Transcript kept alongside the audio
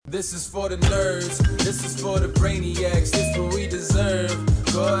This is for the nerds, this is for the brainiacs, this what we deserve.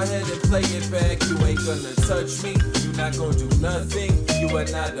 Go ahead and play it back, you ain't gonna touch me, you not gonna do nothing, you are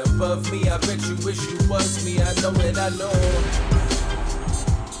not above me, I bet you wish you was me, I know it, I know.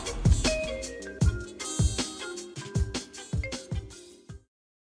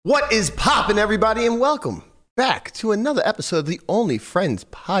 What is poppin', everybody, and welcome back to another episode of the Only Friends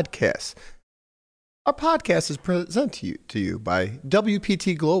podcast. Our podcast is presented to you by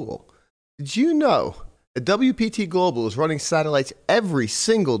WPT Global. Did you know that WPT Global is running satellites every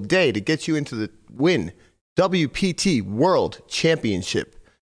single day to get you into the WIN WPT World Championship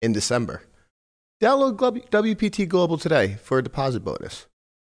in December? Download WPT Global today for a deposit bonus.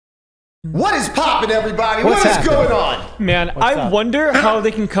 What is poppin', everybody? What is going on? Man, I wonder how they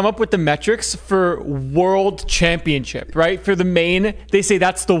can come up with the metrics for world championship, right? For the main, they say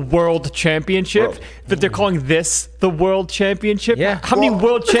that's the world championship, but they're calling this the world championship. Yeah. How many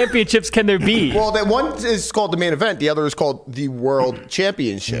world championships can there be? Well, that one is called the main event. The other is called the World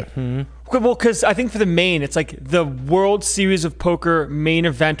Championship. Well, because I think for the main, it's like the World Series of Poker main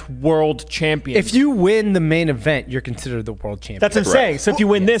event world champion. If you win the main event, you're considered the world champion. That's what I'm saying. So if you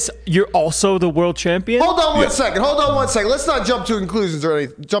win this, you're also the world champion? Hold on one second. Let's not jump to conclusions or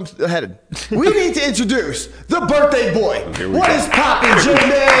anything. Jump ahead. We need to introduce the birthday boy. What is poppin', Jimmy?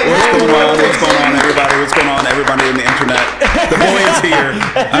 What's going on, everybody? What's going on, everybody on the internet? The boy is here.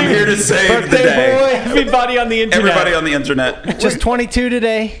 I'm here to save the day. Boy, everybody on the internet. Everybody on the internet. Just 22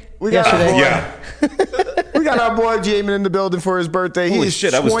 today. We got Yesterday. We got our boy Jamin in the building for his birthday. Holy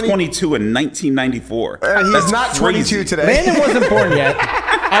shit, I was 22 in 1994. He's That's not 22 crazy. today. Landon wasn't born yet.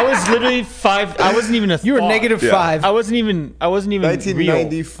 I was literally 5. I wasn't even a You were thought. -5. I wasn't even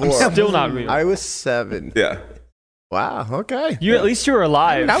 1994. real. I'm still not real. I was 7. Yeah. Wow, okay. At least you were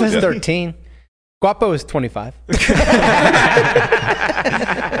alive. I was 13. Guapo was 25.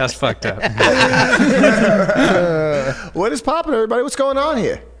 That's fucked up. What is poppin', everybody? What's going on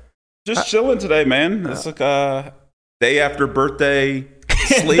here? Just chilling today, man. It's like day after birthday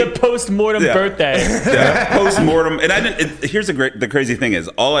sleep. The post-mortem birthday. Yeah, post-mortem. And I didn't. Here's the crazy thing is,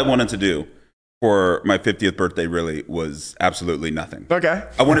 all I wanted to do for my 50th birthday really was absolutely nothing. Okay.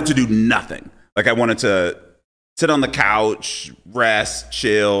 I wanted to do nothing. Like I wanted to sit on the couch, rest,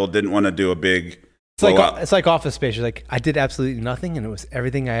 chill. Didn't want to do a big. It's like Office Space. You're like, I did absolutely nothing, and it was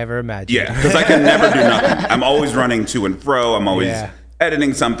everything I ever imagined. Yeah, because I can never do nothing. I'm always running to and fro. I'm always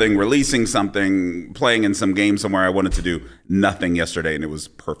editing something, releasing something, playing in some game somewhere. I wanted to do nothing yesterday, and it was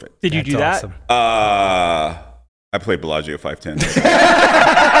perfect. Did you do that? Awesome. I played Bellagio 510.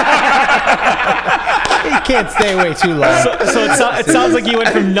 You can't stay away too long. So it sounds like you went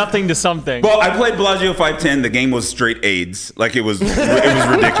from nothing to something. Well, I played Bellagio 510. The game was straight AIDS. Like it was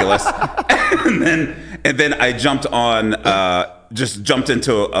ridiculous. and then I jumped on. Just jumped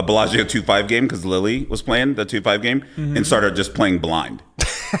into a Bellagio 2-5 game because Lily was playing the 2-5 game and started just playing blind.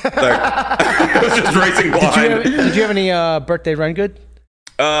 Like, I was just racing blind. Did you have any birthday run good?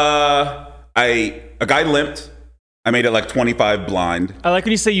 A guy limped. I made it like 25 blind. I like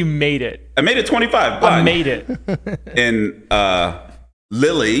when you say you made it. I made it 25 blind. I made it. And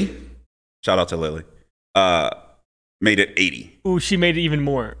Lily, shout out to Lily, made it 80. Ooh, she made it even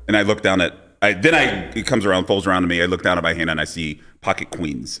more. And I look down at. It comes around, folds around to me. I look down at my hand and I see pocket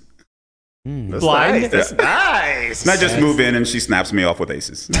queens. That's Blind? nice. That's nice. And I just move in and she snaps me off with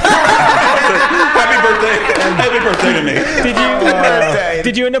aces. Happy birthday. Happy birthday to me.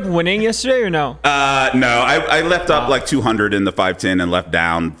 Did you end up winning yesterday or no? No, I left up like 200 in the 510 and left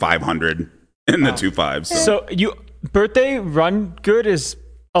down 500 in the 2-5. So you birthday run good is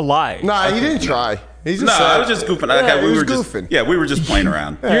a lie. Nah, he didn't try. He's just I was just goofing. Yeah, we he were was just goofing. Yeah, we were just playing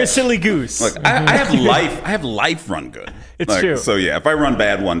around. You're a silly goose. Look, I have life. I have life run good. It's true. So yeah, if I run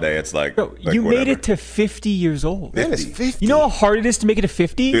bad one day, it's like, Bro, you made it to 50 years old. Man, it's 50. You know how hard it is to make it to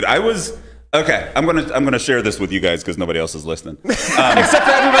 50? dude. I was okay. I'm gonna share this with you guys because nobody else is listening. Except for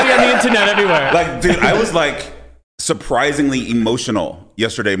everybody on the internet everywhere. Like, dude, I was like surprisingly emotional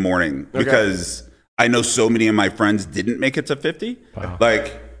yesterday morning because I know so many of my friends didn't make it to 50. Wow.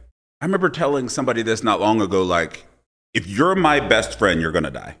 Like, I remember telling somebody this not long ago, like, if you're my best friend, you're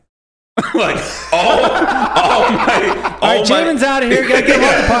gonna die. Like all right, Jamin's out of here. Gotta get him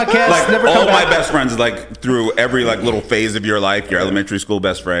off the podcast. Like Never all come my back. best friends, like through every like little phase of your life, your elementary school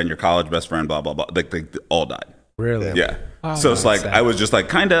best friend, your college best friend, blah blah blah. Like they all died. Really? Yeah. So it's like I was just like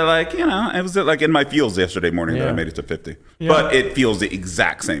kind of like it was like in my feels yesterday morning that I made it to 50, but it feels the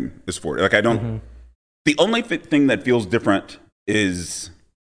exact same as 40. Like I don't. The only thing that feels different is,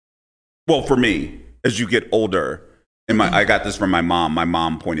 well, for me, as you get older. And I got this from my mom. My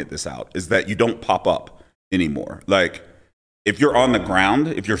mom pointed this out, is that you don't pop up anymore. Like if you're on the ground,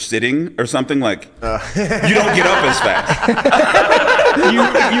 if you're sitting or something, like you don't get up as fast. you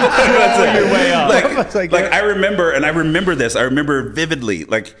crawl your way up. Like I remember this. I remember vividly,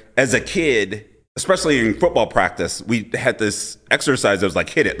 like as a kid, especially in football practice, we had this exercise that was like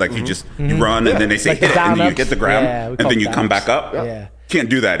hit it, like you run and then they say Like hit it, and then you hit the ground, we and call then it you come bounce. back up. Yeah. Can't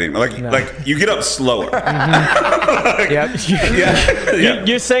do that anymore. Like you get up slower.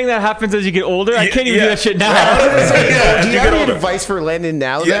 You're saying that happens as you get older? I can't even do that shit now. Do you you have get any older. advice for Landon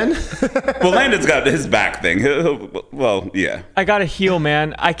now then? Well, Landon's got his back thing. Well, yeah. I gotta heal,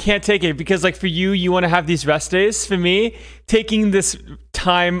 man. I can't take it because, like, for you want to have these rest days. For me, taking this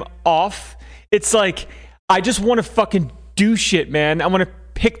time off, it's like I just want to fucking do shit, man. I want to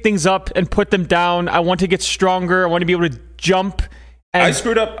pick things up and put them down. I want to get stronger. I want to be able to jump. And I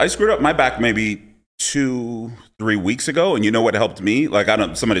screwed up my back maybe 2-3 weeks ago, and you know what helped me? Like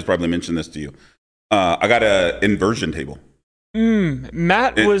somebody's probably mentioned this to you. I got an inversion table.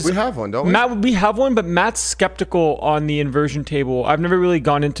 Matt was. We have one, don't we? Matt, we have one, but Matt's skeptical on the inversion table. I've never really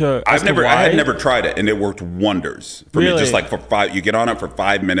gone into. I had never tried it, and it worked wonders for me. Really? Just like for 5, you get on it for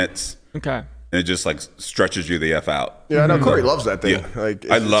 5 minutes, Okay. and it just like stretches you the F out. Yeah, I know Corey loves that thing. Yeah. Like,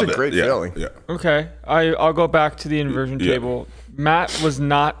 I love it's a great it. feeling. Yeah. Okay. I'll go back to the inversion Yeah. table. Matt was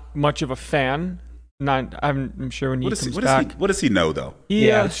not much of a fan. I'm sure when he comes back. What does he know though?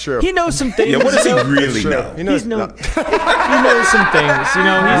 Yeah, it's true. He knows some things. Yeah, what does he you know? really Sure. know? He knows, He knows some things. You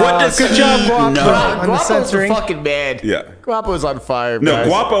know, he's What does Good he job, Guapo. know? On the Guapo's a censoring. fucking man. Yeah. Guapo's on fire. No, guys.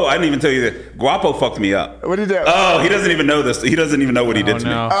 Guapo, I didn't even tell you that. Guapo fucked me up. What did he do? Oh, he doesn't even know this. He doesn't even know what he did to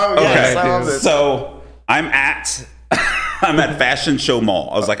me. Oh, yes, I love this. So I'm at Fashion Show Mall.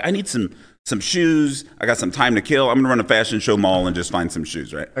 I was like, I need some shoes. I got some time to kill. I'm gonna run a Fashion Show Mall and just find some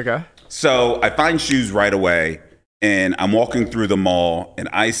shoes, right? Okay. So I find shoes right away, and I'm walking through the mall, and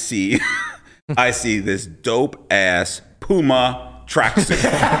I see this dope ass Puma tracksuit.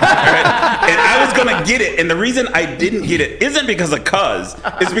 Right? And I was gonna get it, and the reason I didn't get it isn't because of Cuz,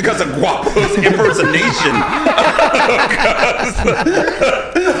 it's because of Guapo's impersonation.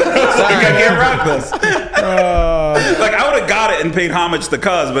 Like, I can't rock this. Like, I would have got it and paid homage to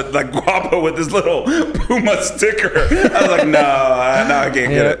Cuz, but like Guapo with this little Puma sticker, I was like, no, I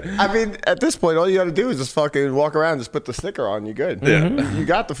can't get it. I mean, at this point, all you got to do is just fucking walk around, just put the sticker on. You good? Yeah. You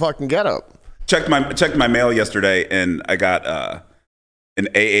got the fucking get up. Checked my mail yesterday, and I got an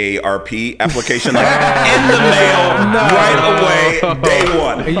AARP application like in the mail right away, day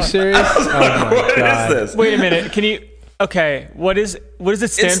one. Are you serious? What is this? Wait a minute. Can you? Okay. What does it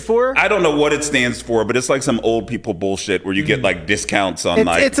stand for? I don't know what it stands for, but it's like some old people bullshit where you get like discounts on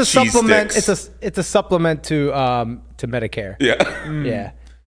like It's a cheese supplement. sticks. It's a supplement to Medicare. Yeah. Yeah.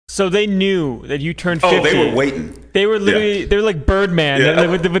 So they knew that you turned 50. Oh, they were waiting. They were literally, they were like Birdman Yeah.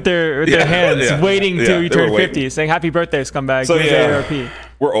 with their Yeah. hands, Yeah. waiting Yeah. till you They were turn waiting. 50, saying "Happy birthday, scumbag." So Here's yeah, AARP.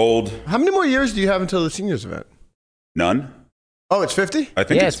 we're old. How many more years do you have until the seniors event? None. Oh, it's 50? I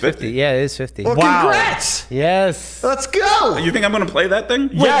think Yeah, it's 50. Yeah, it is 50. Well, congrats. Yes. Let's go. You think I'm going to play that thing?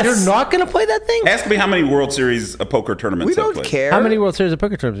 Wait, Yes. you're not gonna play that thing? Ask me how many World Series of poker tournaments We I've don't played. care. How many World Series of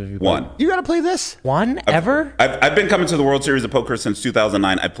Poker tournaments have you played? One. You got to play this? One ever? I've been coming to the World Series of Poker since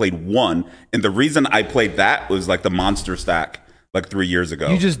 2009. I played one, and the reason I played that was like the monster stack like 3 years ago.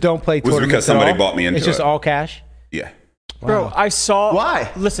 You just don't play was tournaments because at somebody all? bought me into It's just it. all cash? Yeah. Bro, I saw. Why?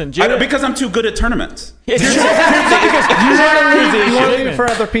 Listen, Because I'm too good at tournaments. It's You want to leave it for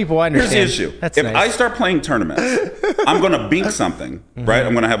issue. other people, I Here's understand. the issue. That's If nice. I start playing tournaments, I'm going to bink something, right?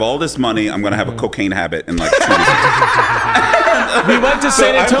 I'm going to have all this money. I'm going to have a cocaine habit in like 2 weeks. We went to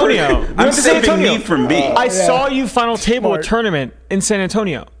San Antonio. I'm saving me from me. I saw you final table a Smart. tournament in San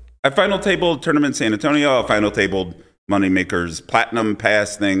Antonio. I final tabled tournament in San Antonio. I final tabled Moneymakers Platinum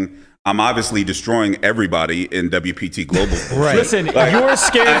Pass thing. I'm obviously destroying everybody in WPT Global. Right. Listen, you're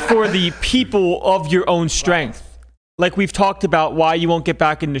scared for the people of your own strength. Like we've talked about why you won't get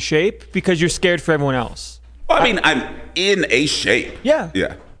back into shape because you're scared for everyone else. Well, I mean, I'm in a shape. Yeah.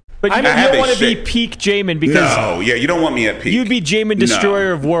 Yeah. But you I don't have a want to be shape. peak Jamin because No, yeah, you don't want me at peak. you'd be Jamin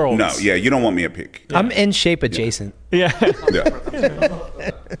Destroyer of Worlds. No, yeah, you don't want me at peak. I'm in shape adjacent. Yeah. Yeah.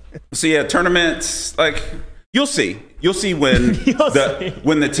 So yeah, tournaments, like you'll see when see.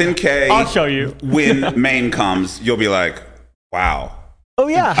 when the 10K I'll show you. when main comes, you'll be like, wow. Oh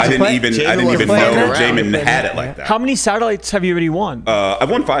yeah. I didn't play- even Jamin was know playing around. Jamin had it like that. How many satellites have you already won? I've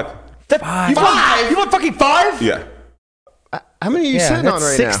won 5. You won fucking 5? Yeah. How many are you Yeah, sitting on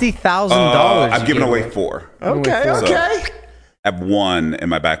that's right $60,000. I've you given gave away 4. now? Okay, So- okay. I have 1 in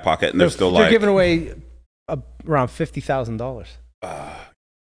my back pocket, and they're still You're like, giving away around $50,000.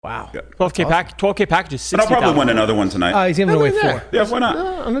 Wow. Yeah. 12K packages. And I'll probably 60,000. win another one tonight. He's giving away Yeah. 4. Yeah, why not?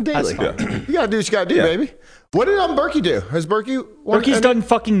 On a daily. That's You gotta do what you gotta do, Yeah. baby. What did Berkey do? Has Berkey won? Berkey's any- done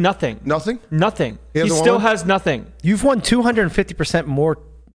fucking nothing. nothing. Nothing. He hasn't still won? has nothing, You've won 250% more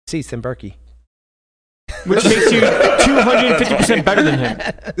seats than Berkey. which makes you 250% better than him.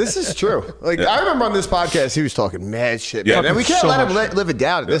 This is true. Like I remember on this podcast, he was talking mad shit, Yeah. man. And we can't So let him much. live it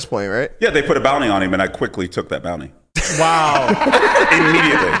down at this point, right? Yeah, they put a bounty on him, and I quickly took that bounty. Wow.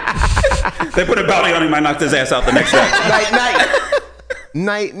 Immediately. They put a bounty on him, I knocked his ass out the next day.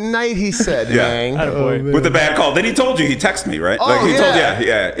 Night. He said, Yeah. "Mang." Attaboy. With the bad call. Then he told you, he texted me, right? Oh, he told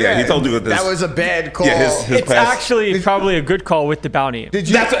yeah. yeah. He told you with this. That was a bad call. Yeah, his It's past. actually probably a good call with the bounty. Did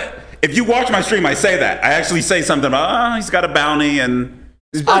you? That's it. If you watch my stream, I say that. I actually say something about, he's got a bounty and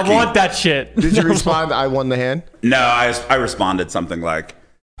I want that shit. Did you respond? I won the hand. No, I responded something like,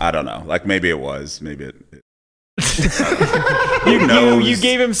 I don't know, like maybe it was, maybe it. Who knows? You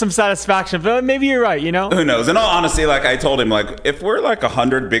gave him some satisfaction, but maybe you're right, you know? Who knows? In all honesty, like I told him, like if we're like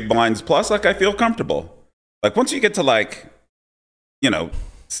 100 big blinds plus, like I feel comfortable. Like once you get to like,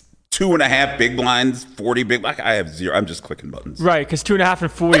 2.5 big blinds, 40 big, like I have 0. I'm just clicking buttons. Right, because 2.5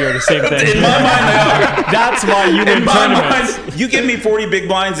 and 40 are the same thing. In my mind, they are. That's why you win In my tournaments. mind, you give me 40 big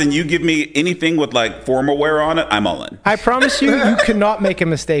blinds and you give me anything with like formal wear on it, I'm all in. I promise you, you cannot make a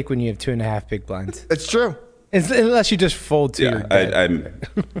mistake when you have 2.5 big blinds. It's true. Unless you just fold to your Yeah, bet. I'm.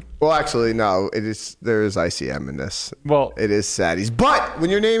 Well, actually, no. It is. There is ICM in this. Well, It is Saddies. But when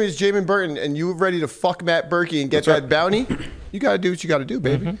your name is Jamin Burton and you're ready to fuck Matt Berkey and get that bounty, you got to do what you got to do,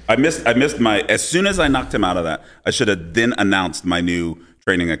 baby. I missed my. As soon as I knocked him out of that, I should have then announced my new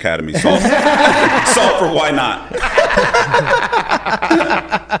training academy. Salt for why not?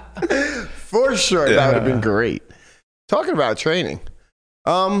 For sure. That would have been great. Talking about training.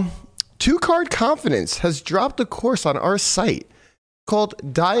 Two Card Confidence has dropped a course on our site called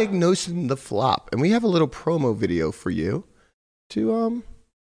Diagnosing the Flop. And we have a little promo video for you to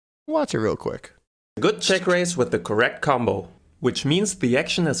watch it real quick. Good check raise with the correct combo, which means the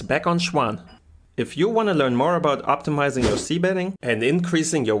action is back on Schwan. If you want to learn more about optimizing your c-betting and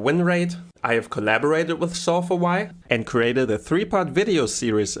increasing your win rate, I have collaborated with Solve for Why and created a 3-part video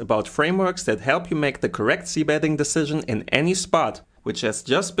series about frameworks that help you make the correct c-betting decision in any spot, which has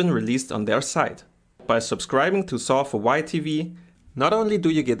just been released on their site. By subscribing to Solve for Why TV, not only do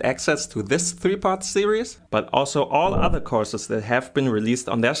you get access to this 3-part series, but also all other courses that have been released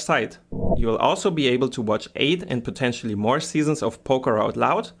on their site. You will also be able to watch 8 and potentially more seasons of Poker Out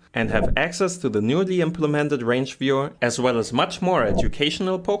Loud and have access to the newly implemented Range Viewer, as well as much more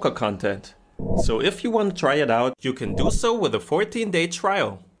educational poker content. So if you want to try it out, you can do so with a 14-day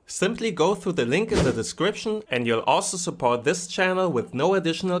trial. Simply go through the link in the description and you'll also support this channel with no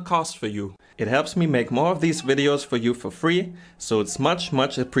additional cost for you. It helps me make more of these videos for you for free, so it's much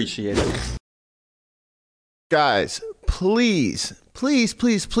appreciated. Guys, please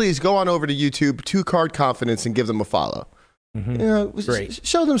go on over to YouTube, Two Card Confidence, and give them a follow. Great.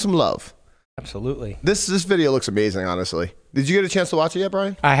 Show them some love. Absolutely. This video looks amazing, honestly. Did you get a chance to watch it yet,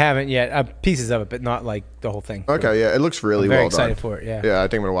 Brian? I haven't yet. Pieces of it, but not like the whole thing. Okay, yeah, it looks really I'm very well excited done. for it, yeah. Yeah, I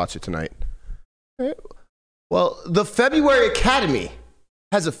think I'm going to watch it tonight. All right. Well, the February Academy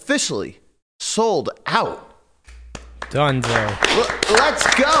has officially sold out. Dunzo.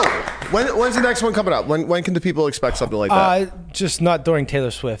 Let's go. When's the next one coming up? When can the people expect something like that? Just not during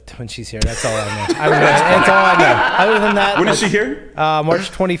Taylor Swift when she's here. That's all I know. That's all I know. Other than that, When is she here?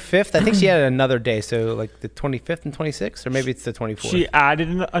 March 25th. I think she added another day, so like the 25th and 26th, or maybe it's the 24th. she added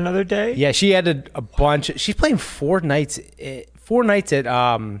another day? Yeah, she added a bunch. She's playing 4 nights. 4 nights at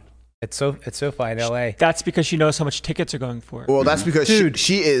SoFi in LA. That's because she knows how much tickets are going for. Well, that's because Dude.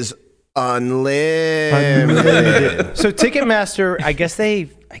 she is unlimited. So Ticketmaster, I guess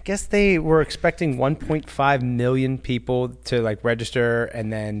they were expecting 1.5 million people to like register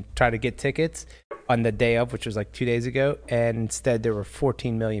and then try to get tickets on the day of, which was like 2 days ago, and instead there were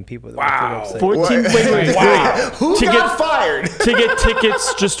 14 million people. That went to the website. 14. Wait. Wow. Who To got get- fired? To get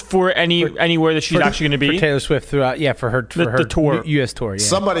tickets just for anywhere that she's actually going to For be. Taylor Swift throughout, for her The tour. U.S. tour. Yeah,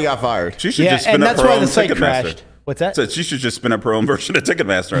 Somebody got fired. She should yeah, just spin and up that's her why own the site Ticketmaster. crashed. What's that? So she should just spin up her own version of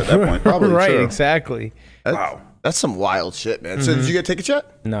Ticketmaster at that point. Probably right, true. exactly. Wow. That's some wild shit, man. So did you get tickets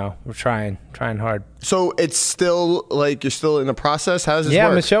yet? No, we're trying hard. So it's still like you're still in the process. How does this Yeah,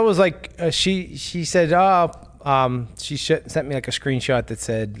 work? Michelle was like, she said, she sent me like a screenshot that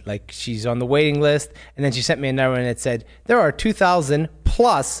said like she's on the waiting list, and then she sent me another one that said there are 2,000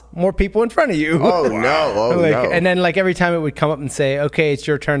 plus more people in front of you. Oh no! Oh Like, no! and then like every time it would come up and say, okay, it's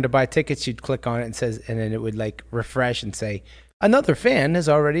your turn to buy tickets, you'd click on it and then it would like refresh and say another fan has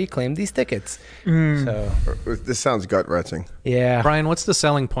already claimed these tickets. So This sounds gut-wrenching. yeah, Brian, what's the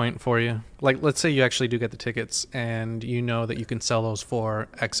selling point for you? Like, let's say you actually do get the tickets and you know that you can sell those for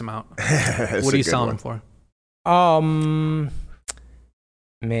X amount. What are you selling them for?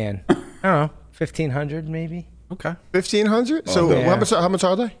 man, I don't know, 1,500 maybe. Okay. 1,500. So yeah. how much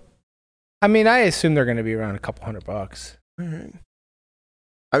are they? I mean, I assume they're going to be around a couple $100.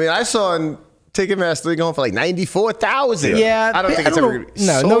 I mean, I saw on Ticketmaster they're going for like 94,000. Yeah, I don't think it's ever going to be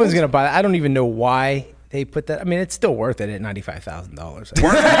no sold. one's going to buy that. I don't even know why they put that. I mean, it's still worth it at $95,000.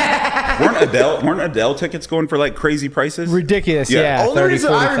 Weren't Adele tickets going for like crazy prices? Ridiculous, Yeah. yeah. Only 30,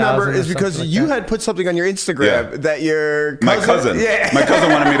 reason I 40,000 remember or is because something like you that. had put something on your Instagram Yeah. that your cousin, My cousin. Yeah. My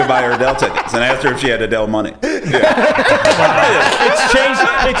cousin wanted me to buy her Adele tickets, and I asked her if she had Adele money.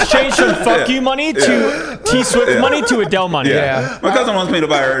 It's changed from fuck you money to T Swift money to Adele money. Yeah. My cousin wants me to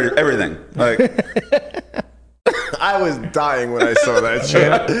buy her everything. Like, I was dying when I saw that shit.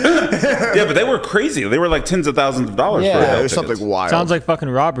 yeah, but they were crazy. They were like tens of thousands of dollars Yeah. for Yeah, Adele it was tickets. something wild. Sounds like fucking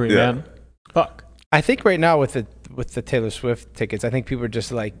robbery, Yeah. man. Fuck. I think right now with the Taylor Swift tickets, I think people are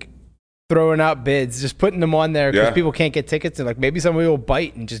just like throwing out bids, just putting them on there because Yeah. people can't get tickets, and like maybe somebody will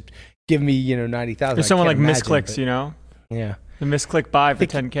bite and just give me 90,000. There's I someone like can't imagine, misclicks, but- you know? Yeah, The misclick buy for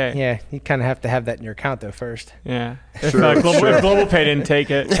 10K. yeah. You kind of have to have that in your account though first. Yeah. If, Sure, if sure. Global Pay didn't take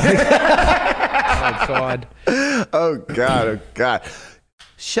it. Oh God. Oh God, oh God.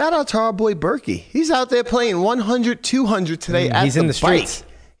 Shout out to our boy Berkey. He's out there playing 100, 200 today at He's in the streets. bike.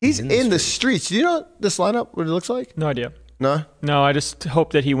 He's in the streets. Do you know this lineup, what it looks like? No idea. No? No, I just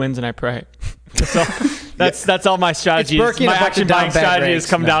hope that he wins and I pray. That's all. That's all my strategy. It's Berkey and My a bunch action of down buying bad strategy has breaks.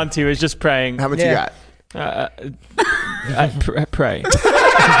 come No. down to is just praying. How much Yeah. you got? I pray.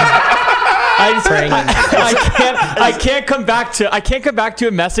 I can't come back to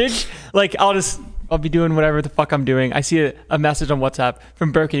a message like I'll be doing whatever the fuck I'm doing. I see a message on WhatsApp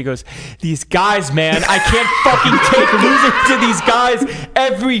from Berkey. He goes, "These guys, man, I can't fucking take losing to these guys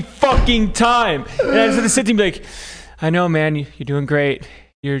every fucking time." And I just have to sit there and be like, "I know, man, you're doing great.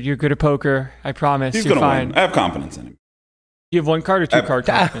 You're good at poker. I promise. He's you're gonna fine." win. I have confidence in him. You have one card or two card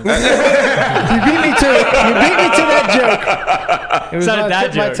confidence? You beat me to that joke. It was not a on the dad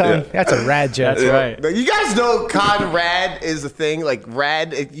tip of my joke. tongue. That's a rad joke. That's right. Now, you guys know Conrad is the thing. Like,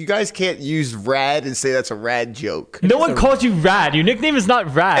 rad, you guys can't use rad and say that's a rad joke. No one calls you Rad. Your nickname is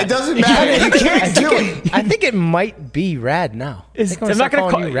not Rad. It doesn't matter. You can't do it. I think it might be rad now. I think I'm not gonna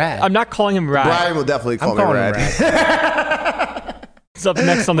calling call you rad. I'm not calling him Rad. Brian will definitely call I'm me calling him rad. rad. It's up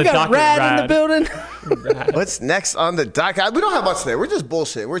next on the We got docket. rad in the building. What's next on the doc? We don't have much today. We're just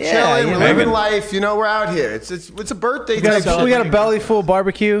bullshit. We're Yeah, chilling. you We're know. living life. You know, we're out here. It's a birthday. We got type a belly full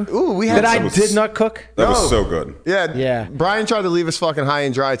barbecue. Ooh, we had that I some- did not cook. That No. was so good. Yeah, Yeah. Brian tried to leave us fucking high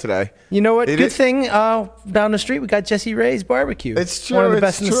and dry today. You know what? It Good is- thing down the street we got Jesse Ray's barbecue. It's true. One of the it's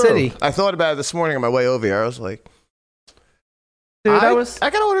best in the true. city. I thought about it this morning on my way over here. I was like, Dude, I I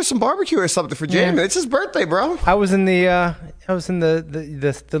gotta order some barbecue or something for Jamin. Yeah. It's his birthday, bro. was in the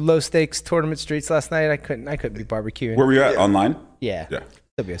low stakes tournament streets last night. I couldn't be barbecuing. Where were you at? Online? yeah. Yeah.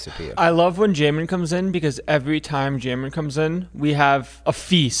 WSOP. I love when Jamin comes in because every time Jamin comes in, we have a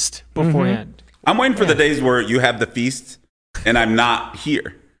feast beforehand. I'm waiting for the days where you have the feast and I'm not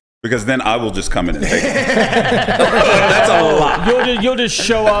here. Because then I will just come in and take it. That's a lot. You'll just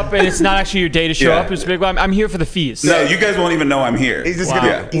show up and it's not actually your day to show Yeah. up. It's big. Well, I'm here for the feast. No, you guys won't even know I'm here. He's just Wow.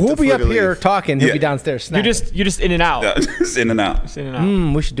 gonna eat We'll the be food up and here leave. talking. He'll Yeah. be downstairs You're snacking. just in and out. Yeah, just in and out. Just in and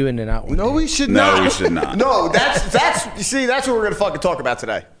out. We should do in and out. No, we should No, not. we should not. No, that's you see, that's what we're gonna fucking talk about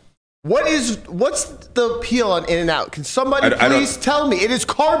today. What's the appeal on In-N-Out? Can somebody I don't- please tell me? It is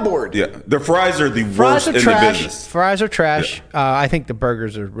cardboard. Yeah, the fries are the Fries worst are in the trash. business. Fries are trash. I think the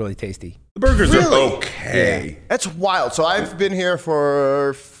burgers are really tasty. The burgers Really? are okay. That's wild. So I've been here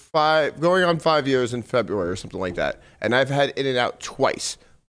for going on 5 years in February or something like that, and I've had In-N-Out twice.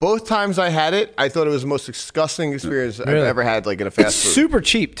 Both times I had it, I thought it was the most disgusting experience I've Really? ever had, like in a fast It's food. super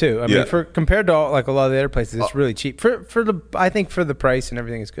cheap too. I Yeah. mean, for compared to like a lot of the other places, it's really cheap. I think for the price and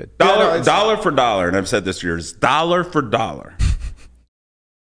everything is good. Dollar for dollar, and I've said this for years, dollar for dollar.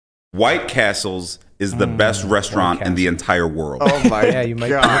 White Castle's is the best restaurant in the entire world. Oh my Yeah, you might-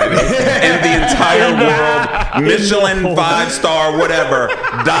 god! In the entire world, Michelin 5-star, whatever,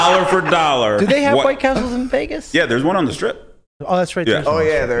 dollar for dollar. Do they have What- White Castles in Vegas? Yeah, there's one on the Strip. Oh, that's right. Yeah. there's Oh one.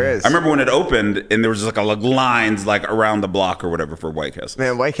 yeah, there is. I remember when it opened, and there was just like lines like around the block or whatever for White Castle.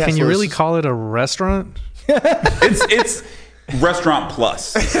 Man, White Castle. Can you really is- call it a restaurant? It's restaurant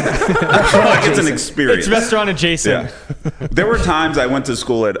plus. Like it's an experience. It's restaurant adjacent. Yeah. There were times I went to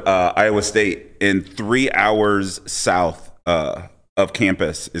school at Iowa State, and 3 hours south of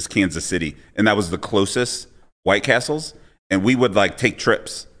campus is Kansas City, and that was the closest White Castle's. and we would like take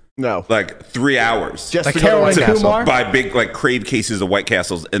trips. No. Like 3 hours. Just Like to go to Carolyn White Castle. Kumar? Buy big like crave cases of White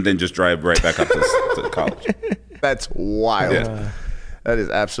Castles and then just drive right back up to college. That's wild. Yeah. That is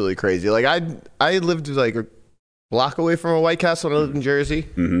absolutely crazy. Like I lived like a block away from a White Castle when I lived in Jersey.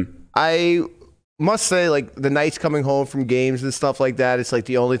 Mm-hmm. I must say, like, the nights coming home from games and stuff like that, it's like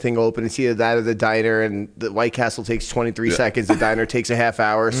the only thing open. It's either that or the diner, and the White Castle takes 23 seconds. The diner takes a half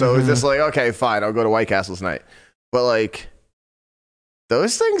hour. So it's just like, okay, fine, I'll go to White Castle tonight. But like,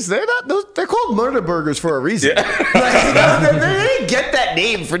 those things, they're called murder burgers for a reason. Yeah. Like, they didn't get that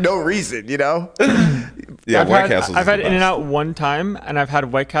name for no reason, you know? Yeah, White Castle's I've had the best. In-N-Out one time, and I've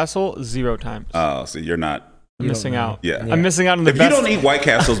had White Castle 0 times. Oh, so you're not. I'm missing out. Yeah. I'm missing out on the If best. you don't eat White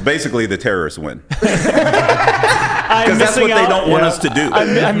Castles, basically the terrorists win. I'm Because that's what missing they out- don't want us to do.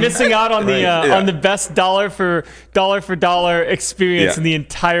 I'm missing out on the Right. Yeah. on the best dollar for dollar experience Yeah. in the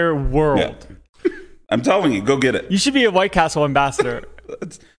entire world. Yeah. I'm telling you, go get it. You should be a White Castle ambassador.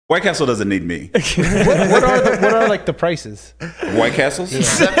 White Castle doesn't need me. What are like the prices? White Castles?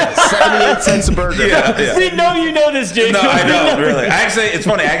 78 cents a burger. Yeah. We know you know this, Jacob. No, I don't really. It's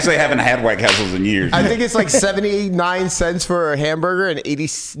funny. I actually haven't had White Castles in years. I think it's like 79 cents for a hamburger and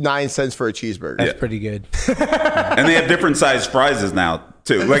 89 cents for a cheeseburger. That's pretty good. And they have different size fries now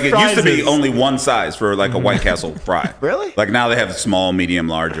too. Like it used to be Fries. only one size for like a White Castle fry. Really? Like now they have small, medium,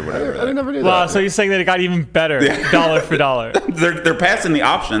 large, or whatever. I never knew Wow, that. so you're saying that it got even better, dollar for dollar. They're passing the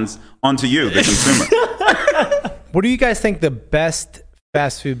options onto you, the consumer. What do you guys think the best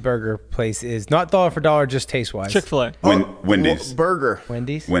fast food burger place is? Not dollar for dollar, just taste wise. Chick-fil-A. Wendy's. Burger.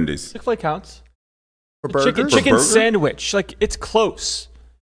 Wendy's. Wendy's. Chick-fil-A counts. For burger? Chicken burger? sandwich. Like, it's close.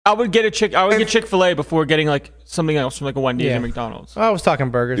 I would get Chick-fil-A before getting like something else from like a Wendy's Yeah. or McDonald's. I was talking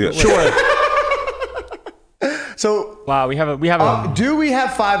burgers. Yeah. but So, Wow, we have a do we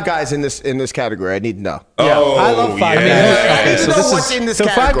have Five Guys in this category? I need to know. Oh, I love Five Guys. yeah. I need to so know this what's is- in this So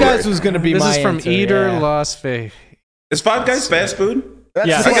Five category. Guys was going to be This my is from answer, Eater yeah. Las Vegas. Is Five Guys fast food?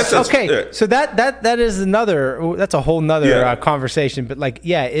 Yeah. I guess that's Okay, so that is that's a whole nother Yeah. conversation. But like,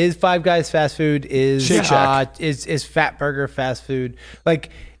 yeah, is Five Guys fast food? Is Shake Shack. Is Fat Burger fast food? Like,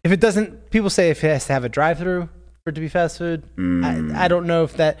 if it doesn't, people say if it has to have a drive-through for it to be fast food. I don't know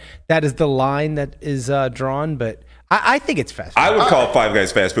if that is the line that is drawn, but I think it's fast food. I would call Five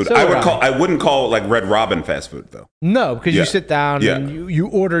Guys fast food. So I would would call. I wouldn't call it like Red Robin fast food though. No, because Yeah. you sit down Yeah. and you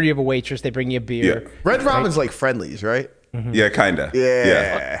order. You have a waitress. They bring you a beer. Yeah. Red Robin's like Friendlies, right? Yeah, kinda.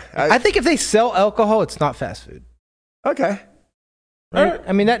 Yeah. I think if they sell alcohol, it's not fast food. Okay. Right?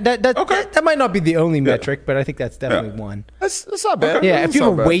 I mean that Okay. that might not be the only metric, but I think that's definitely one. That's not bad. Yeah, That's if you not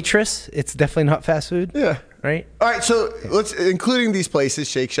have a bad. waitress, it's definitely not fast food. Yeah. Right? All right, so let's including these places,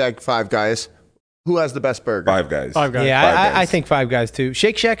 Shake Shack, Five Guys. Who has the best burger? Five Guys. Five Guys. Yeah, Five I Guys. think Five Guys too.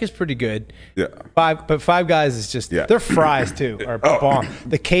 Shake Shack is pretty good. Yeah. But Five Guys is just Yeah. their fries too are Oh. bomb.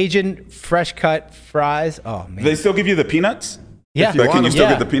 The Cajun fresh cut fries. Oh man. Do they still give you the peanuts? Yeah. Like, can you still Yeah.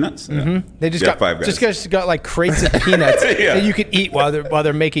 get the peanuts? Yeah. They just Yeah, got Five Guys. just got like crates of peanuts Yeah. that you can eat while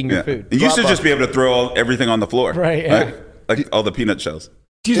they're making your Yeah. food. You used to just be able to throw everything on the floor. Right, yeah. Like all the peanut shells.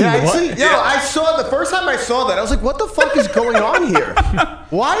 Yeah, I saw the first time I saw that. I was like, "What the fuck is going on here?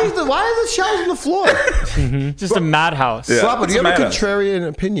 Why are the shells on the floor?" Just a madhouse. Yeah. Robert, do you It's a have a madhouse. contrarian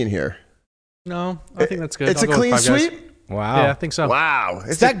opinion here? No, I think that's good. It's I'll a go with clean Five Guys. sweep. Wow. Yeah, I think so. Wow,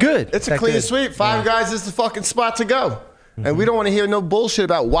 it's that good? It's a That clean good? sweep. Five Guys is the fucking spot to go. And we don't want to hear no bullshit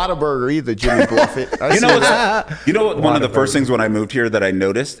about Whataburger either, Jimmy Bluffett. I You see know, that. you know what? One of the first things when I moved here that I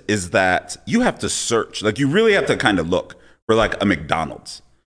noticed is that you have to search. Like you really have to kind of look for like a McDonald's.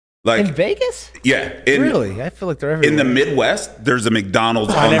 Like In Vegas? yeah, Really? I feel like they're everywhere. in the Midwest, there's a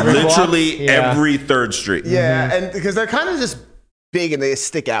McDonald's on every block? literally Yeah. every third street. Yeah, and because they're kind of just big and they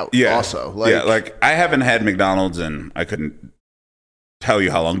stick out. Yeah. Also, Like I haven't had McDonald's and I couldn't tell you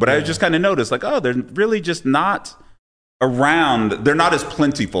how long, but I just kind of noticed like, oh, they're really just not around. They're not as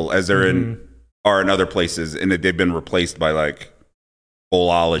plentiful as they're are in other places, and that they've been replaced by like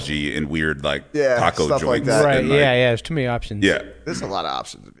Bowlology and weird like Yeah, taco stuff like joints. that. right. and, like- Yeah. There's too many options. Yeah. there's a lot of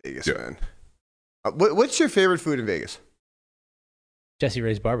options in Vegas, Yeah. man. What's your favorite food in Vegas? Jesse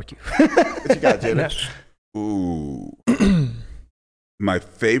Ray's barbecue. What you got, Jimmy? Ooh. My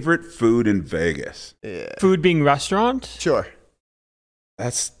favorite food in Vegas. Yeah, Food being restaurant. sure.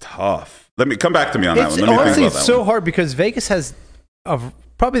 That's tough. Let me come back to me on that It's, one. Let me honestly, think it's about that so one. hard because Vegas has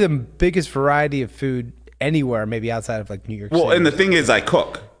probably the biggest variety of food anywhere, maybe outside of like New York City. Well, and the thing is, I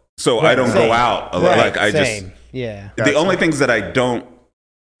cook, so I don't Same. go out. Right, Like I same. just Yeah. the only things that I don't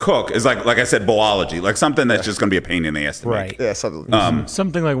cook is like I said, Bowlology, like something that's just going to be a pain in the ass to Right. Yeah, something. make.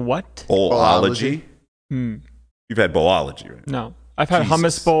 Something like what? Bowlology. Hmm. You've had Bowlology, right? No. I've had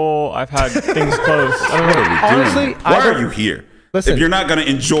hummus bowl. I've had things close. I don't What know. are we Honestly, doing? I Why are don't- you here? Listen. If you're not going to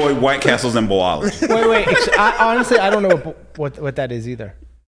enjoy White Castles and Bowology. Wait. Honestly, I don't know what that is either.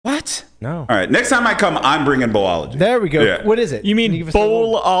 What? No. All right. Next time I come, I'm bringing Bowology. There we go. Yeah. What is it? You mean Can give us a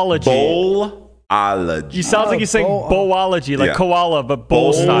little- bowlology? Bowlology. You sound like you're saying bowlology, like Yeah. koala, but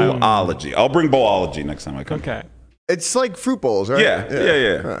bowl style. Bowlology. I'll bring Bowlology next time I come. Okay. It's like fruit bowls, right?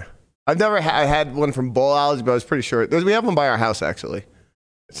 Yeah. Huh. I've never I had one from Bowlology, but I was pretty sure. We have one by our house, actually.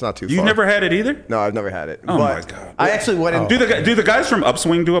 It's not too far. You've never had it either? No, I've never had it. Oh, But my God. I actually went in. Do the guys from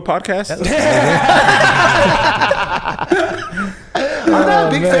Upswing do a podcast? I'm not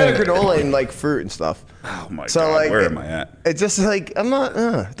a big fan of granola and like fruit and stuff. Oh my So, God. like, Where am I at? It's just like, I'm not,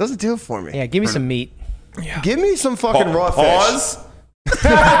 it doesn't do it for me. Yeah, give me some meat. Give me some fucking raw fish. Pause.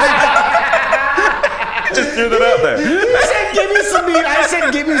 Just threw that out there. I said, give me some meat. I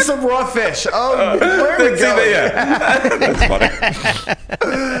said, give me some raw fish. Where are we going? That's funny.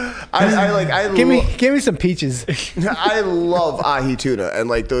 I Give me some peaches. I love ahi tuna and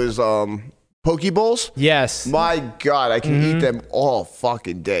like those poke bowls. Yes. My God, I can eat them all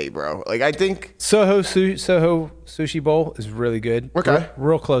fucking day, bro. Like I think Soho sushi bowl is really good. Okay.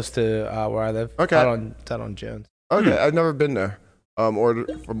 Real close to where I live. Okay. Out on Jones. okay, I've never been there.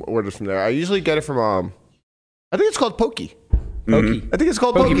 Orders from there. I usually get it from I think it's called Pokey. Pokey. I think it's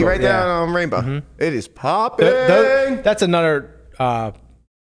called Poke Pokey bowl, right yeah. down on Rainbow. It is popping. That's another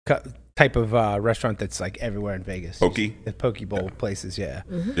type of restaurant that's like everywhere in Vegas. Pokey? The poke bowl places, yeah.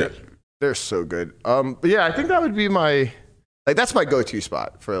 Yeah. They're so good. But yeah, I think that would be that's my go-to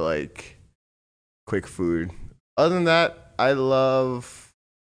spot for like quick food. Other than that, I love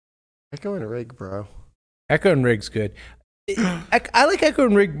Echo and Rig, bro. Echo and Rig's good. I like Echo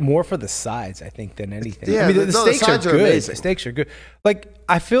and Rig more for the sides, I think, than anything. Yeah, I mean, the no, the steaks sides are are good. amazing. The steaks are good. Like,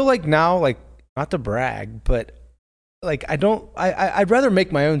 I feel like now, like, not to brag, but like, I'd rather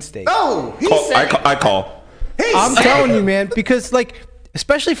make my own steak. Oh, I call. I'm telling you, man, because like,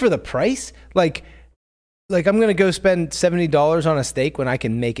 especially for the price, like I'm gonna go spend $70 on a steak when I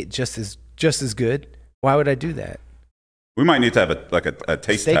can make it just as good. Why would I do that? We might need to have a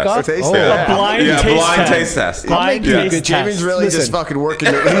taste Steak test. off? taste Oh, test. A blind Yeah, taste blind test. taste test. Blind I'll make you a taste good test. Jamie's really Listen. just fucking working.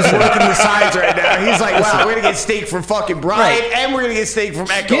 He's working the sides right now. He's like, wow, we're gonna get steak from fucking Brian, and we're gonna get steak from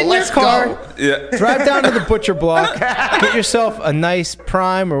Echo. Get in your Let's car. go. Yeah. Drive down to the butcher block, get yourself a nice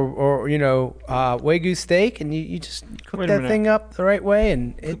prime or Wagyu steak, and you just cook Wait a that minute. thing up the right way.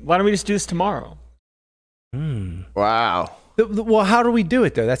 And Why don't we just do this tomorrow? Wow. well, how do we do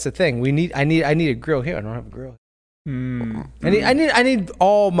it though? That's the thing. I need a grill here. I don't have a grill. I need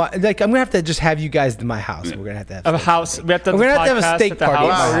all my like. I'm gonna have to just have you guys to my house. We're gonna have to have Of a steak. house. We have to have We're the gonna have to have a podcast steak at the party. house.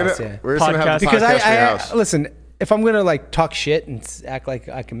 Wow, House, yeah. we're just gonna have the Because podcast at your I house. listen. If I'm gonna like talk shit and act like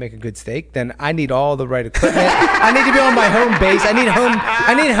I can make a good steak, then I need all the right equipment. I need to be on my home base.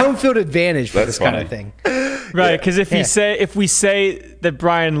 I need home field advantage for That's this kind of funny. thing. Right, because if Yeah. we say that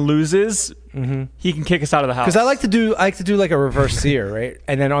Brian loses, he can kick us out of the house. Because I like to do like a reverse sear, right?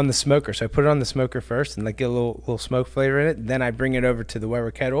 And then on the smoker. So I put it on the smoker first and like get a little smoke flavor in it. Then I bring it over to the Weber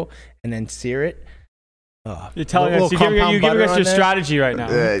kettle and then sear it. Oh, You're telling little us, you're giving compound us butter on your there. strategy right now.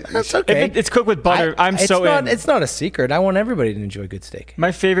 That's If okay. it's cooked with butter, I'm so in. It's not a secret. I want everybody to enjoy good steak.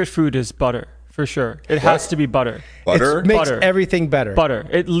 My favorite food is butter, for sure. It has to be butter. Butter? It makes Butter. everything better. Butter.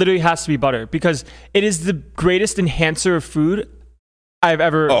 It literally has to be butter because it is the greatest enhancer of food I've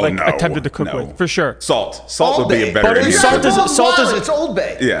ever Oh, no, attempted to cook no. with, for sure. Salt Old would be Bay. a better Butter- idea. salt is- It's Old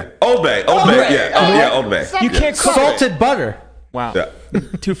Bay. Yeah. Old Bay. Old Bay. Bay. Yeah. Oh, yeah. Old Bay. You can't cook it. Salted butter. Wow. Yeah.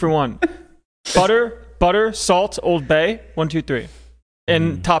 2 for 1. Butter, salt, Old Bay, 1, 2, 3.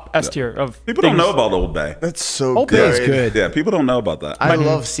 And top S tier of People don't things. know about Old Bay. That's so Old Bay good. is good. Yeah. People don't know about that. I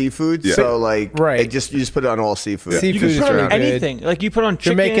love seafood, Yeah. so like, Right. you just put it on all seafood. Seafood You can is put really on good. anything. Like you put on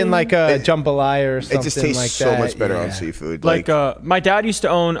chicken. You're making like a jambalaya or something It just tastes like so that. much better Yeah. on seafood. Like my dad used to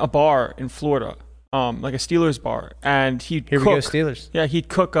own a bar in Florida, like a Steelers bar, and he'd Here cook. we go, Steelers. Yeah, he'd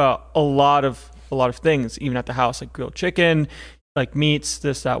cook a lot of things, even at the house, like grilled chicken, like meats,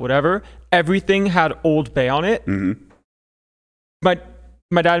 this, that, whatever. Everything had Old Bay on it. Mm-hmm.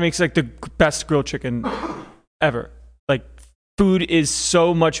 My dad makes like the best grilled chicken ever. Like food is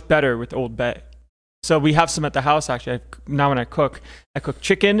so much better with Old Bay. So we have some at the house actually. Now when I cook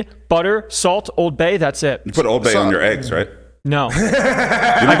chicken, butter, salt, Old Bay. That's it. You put Old Bay on your eggs, right? No, You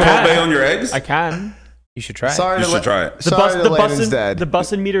put Old Bay on your eggs? I can. You should try it. sorry You to should try it. Sorry to Landon's dad. The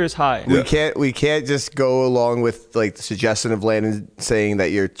bussin' meter is high. We can't just go along with like the suggestion of Landon saying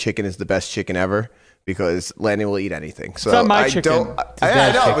that your chicken is the best chicken ever, because Landon will eat anything. So not my I chicken. don't. It's I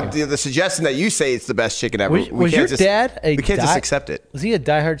dad's know, chicken. but the suggestion that you say it's the best chicken ever. Was we your can't just, dad a We can't just die- accept it. Was he a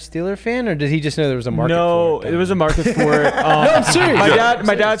diehard Steeler fan, or did he just know there was a market No, for it? there was a market for it. I'm serious.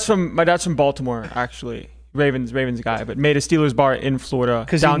 My dad's from Baltimore, actually. Ravens guy, but made a Steelers bar in Florida,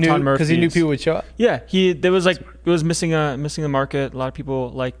 downtown Murphy. Because he knew people would show up. Yeah, it was missing a market. A lot of people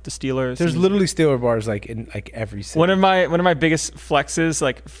like the Steelers. There's and literally Steeler bars like in like every city. one of my biggest flexes,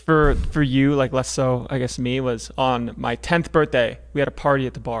 like for you, like less so I guess me, was on my 10th birthday. We had a party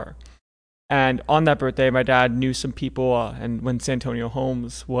at the bar, and on that birthday, my dad knew some people, and when Santonio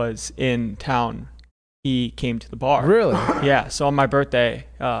Holmes was in town, he came to the bar. Really? Yeah. So on my birthday,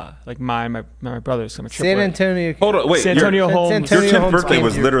 like my brothers, I'm a San triplet. Antonio. Hold on, wait. San Antonio your, Holmes. San your Antonio 10th Holmes birthday came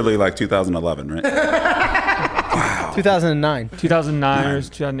was here. literally like 2011, right? 2009. 2009 or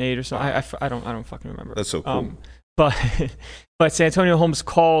 2008 or so. I don't fucking remember. That's so cool. But San Antonio Holmes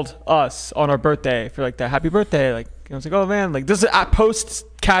called us on our birthday for like that happy birthday. Like I was like, oh man, like this is at post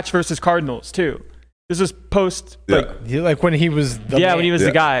Catch versus Cardinals too. This is post like Like when he was the man. when he was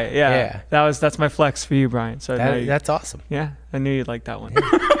the guy. Yeah. That's my flex for you, Brian. So That's awesome. yeah, I knew you'd like that one.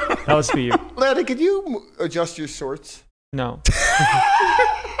 That was for you. Landon, could you adjust your shorts? No.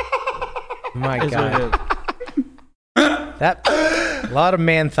 My Is what God. it is. That a lot of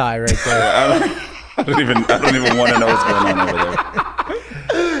man thigh right there. I don't even want to know what's going on over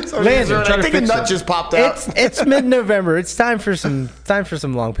there. Landon, I think a nut just popped out. It's mid-November. It's time for some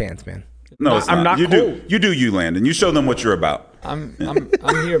long pants, man. No, it's I'm not. not You cold. do you, Landon. You show them what you're about. I'm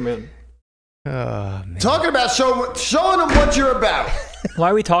here, man. Oh man. Talking about showing them what you're about. Why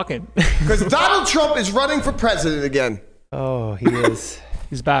are we talking? Because Donald Trump is running for president again. Oh, he is.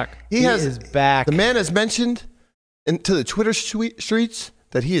 He's back. He is back. The man has mentioned into the Twitter streets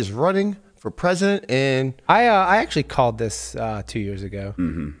that he is running for president, and I actually called this 2 years ago.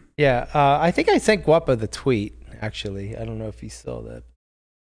 Mm-hmm. Yeah, I think I sent Guapa the tweet. Actually, I don't know if he saw that.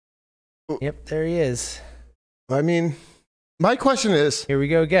 Yep, there he is. I mean, my question is, Here we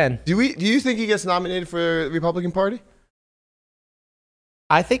go again. do you think he gets nominated for the Republican Party?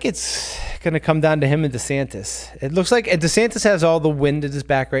 I think it's going to come down to him and DeSantis. It looks like DeSantis has all the wind at his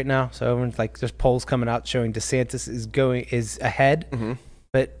back right now. So everyone's like, there's polls coming out showing DeSantis is ahead,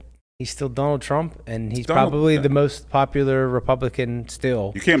 but he's still Donald Trump, and he's probably the most popular Republican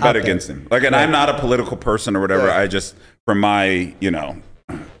still. You can't bet against him. Like, and I'm not a political person or whatever. Yeah. I just, from my,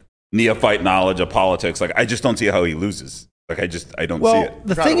 neophyte knowledge of politics, like I just don't see how he loses. Like I don't see it.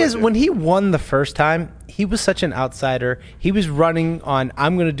 The thing is, when he won the first time, he was such an outsider. He was running on,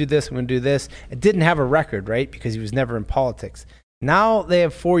 I'm going to do this, I'm going to do this. It didn't have a record, right? Because he was never in politics. Now they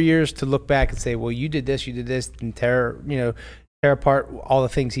have 4 years to look back and say, well, you did this, and tear apart all the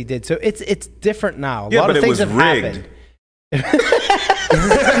things he did. So it's different now. A lot but of it things was have rigged. happened.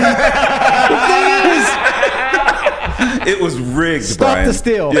 It was rigged, Stop Brian. the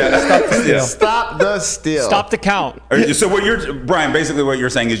steal. Yeah. Stop the steal. Stop the steal. Stop the count. So Brian, basically what you're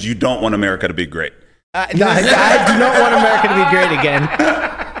saying is you don't want America to be great. No, I do not want America to be great again.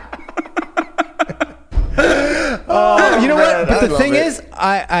 You know what? But the thing is,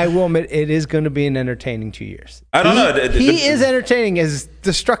 I will admit, it is going to be an entertaining 2 years. I don't know. He is entertaining, as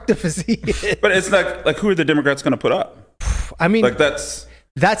destructive as he is. But it's like who are the Democrats going to put up? I mean, Like that's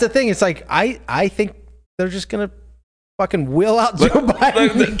the thing. It's like, I think they're just going to fucking wheel out Joe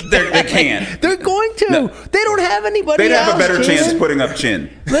Biden. they can't. They're going to. No. They don't have anybody They'd else. have a better chance Jason. putting up Chin.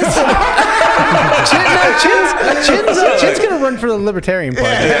 Listen, Chin's going to run for the Libertarian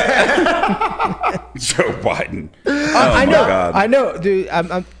Party. Joe Biden. I my know, God. I know, dude.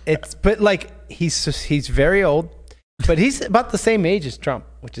 But like he's very old, but he's about the same age as Trump,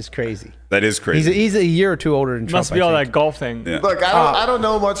 which is crazy. That is crazy. He's a year or two older than Trump. Must be all I think. that golfing. Yeah. Look, I don't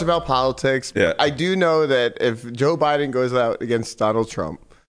know much about politics. Yeah. I do know that if Joe Biden goes out against Donald Trump,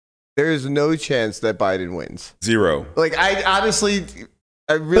 there is no chance that Biden wins. Zero. Like, I honestly,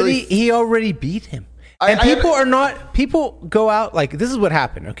 I But really. he already beat him. And people go out like, this is what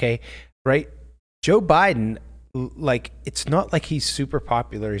happened, okay? Right? Joe Biden, like, it's not like he's super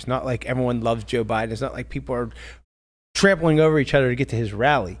popular. It's not like everyone loves Joe Biden. It's not like people are trampling over each other to get to his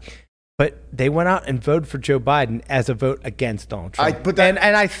rally. But they went out and voted for Joe Biden as a vote against Donald Trump. And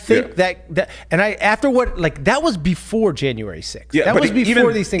I think that after what, like, that was before January 6th. Yeah, that but was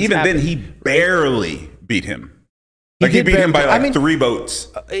before these things happened. Even then, he barely beat him. Like he beat him by like 3 votes.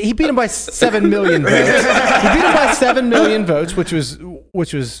 He beat him by 7 million votes. He beat him by 7 million votes, which was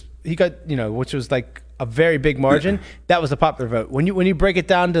he got, which was like a very big margin. That was the popular vote. When you break it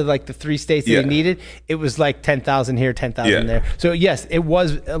down to like the 3 states that he needed, it was like 10,000 here, 10,000 there. So yes, it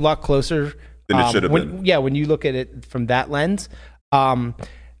was a lot closer Than it should have been. Yeah, when you look at it from that lens.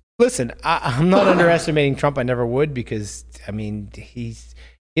 Look, Listen, I'm not underestimating Trump. I never would because, I mean, he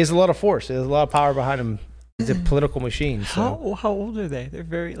has a lot of force. There's a lot of power behind him. He's a political machine. So. How old are they? They're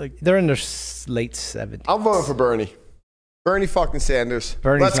very like. They're in their late 70s. I'm voting for Bernie. Bernie fucking Sanders.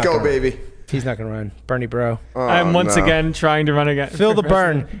 Bernie's Let's not go, gonna- baby. He's not going to run. Bernie, bro. I'm once no. again trying to run again. Feel the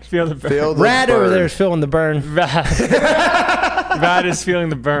burn. Feel the burn. Feel the Rad over burn. there is feeling the burn. Rad is feeling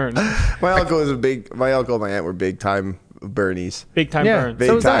the burn. My uncle and my aunt were big time Bernies. Big time Yeah. burn. Big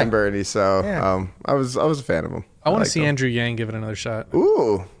So was time I. Bernie. So Yeah. I was a fan of him. I want to liked see him. Andrew Yang give it another shot.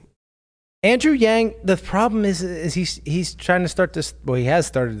 Ooh. Andrew Yang, the problem is he's trying to start this. Well, he has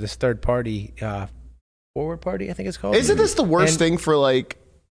started this third party, Forward Party, I think it's called. Isn't this the worst And thing for like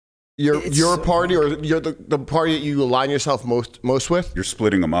It's- your party or you're the party that you align yourself most with? You're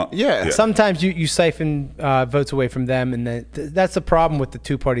splitting them up. Yeah. Sometimes you siphon votes away from them, and then that's the problem with the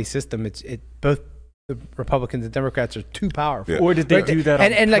two-party system. It's both the Republicans and Democrats are too powerful. Yeah. Or did they do that?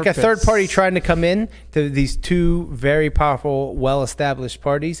 On And like a third purpose? party trying to come in to these two very powerful, well-established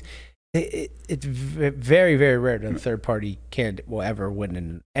parties. It's very, very rare that a third party candidate will ever win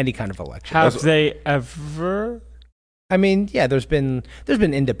in any kind of election. Have they ever? I mean, yeah, there's been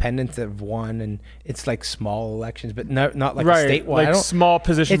independents that have won, and it's like small elections, but not like a Right, statewide. like I don't- small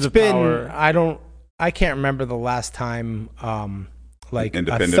positions It's of been power. I can't remember the last time like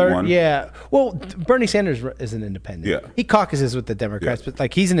Independent a third, one? Yeah, well, Bernie Sanders is an independent. Yeah. He caucuses with the Democrats, but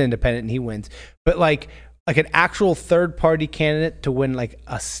like he's an independent and he wins. But like an actual third party candidate to win like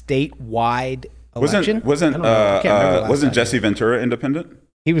a statewide election. I don't know. I can't remember the last wasn't time. Jesse Ventura independent?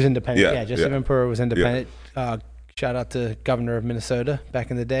 He was independent. Yeah, Yeah, Jesse yeah. Ventura was independent. Shout out to Governor of Minnesota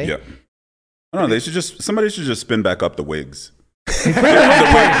back in the day. Yeah. I don't know. Somebody should just spin back up the wigs. the wig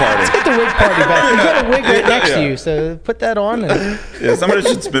party. Put the wig party back. You got a wig right next Yeah. to you, so put that on. And Yeah, somebody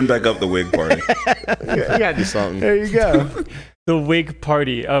should spin back up the wig party. You gotta do something. there you go. The Whig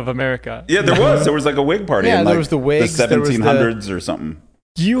Party of America. Yeah, there was like a wig party Yeah, in there like was the wigs, the there was the- 1700s or something.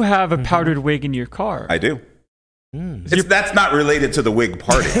 You have a powdered wig in your car. I do. That's not related to the wig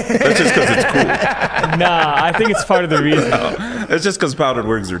party. That's just because it's cool. Nah, I think it's part of the reason. It's just because powdered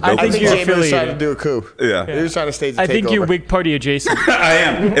wigs are dope. I I think think you're Jamie was trying to affiliated. do a coup. Yeah. He was trying to stage a I think takeover. you're Whig Party adjacent. I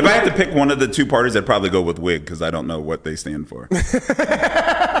am. If I had to pick one of the two parties, I'd probably go with wig because I don't know what they stand for.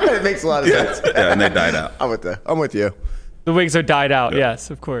 It makes a lot of Yeah, sense. yeah, and they died out. I'm with you. The wigs are died out. Yes,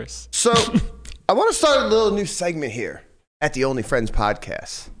 of course. So I want to start a little new segment here at the Only Friends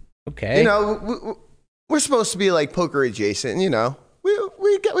podcast. Okay. You know, we're supposed to be like poker adjacent. You know,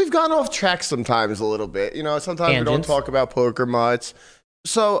 we've gone off track sometimes a little bit. You know, sometimes we don't Tangents. talk about poker much.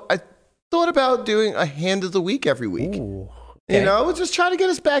 So I thought about doing a hand of the week every week. Ooh, You okay. know, just try to get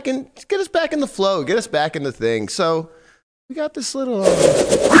us back in the flow, get us back in the thing. So we got this little.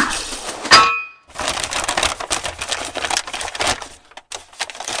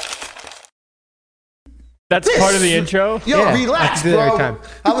 That's part of the intro. Yo, Yeah, relax, I do that every bro. time.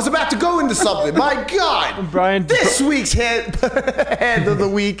 I was about to go into something. My God. Brian, This week's hand of the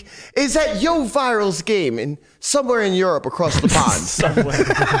week is at Yo Viral's game in somewhere in Europe across the pond,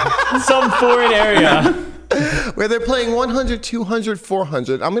 some foreign area. where they're playing 100, 200,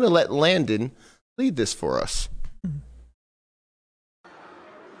 400. I'm going to let Landon lead this for us.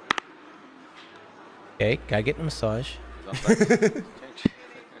 Okay, gotta get a massage.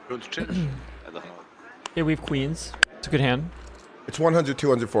 Yeah, we have queens. It's a good hand. It's 100,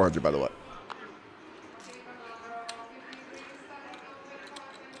 200, 400, by the way.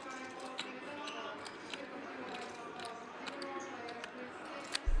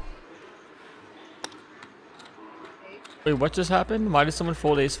 Wait, what just happened? Why did someone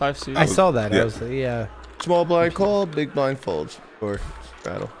fold ace five suited? I saw that. Yeah. I was yeah. Small blind call, big blind folds, or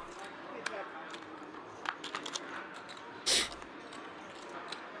straddle.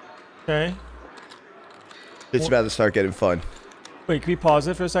 Okay. It's about to start getting fun. Wait, can we pause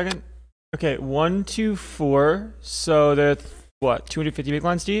it for a second? Okay, 1, 2, 4. So they're what? 250 big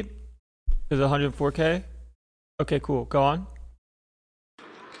blinds deep. There's 104k. Okay, cool. Go on.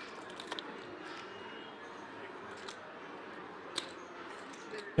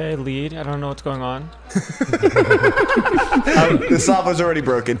 Okay, lead. I don't know what's going on. The solver's already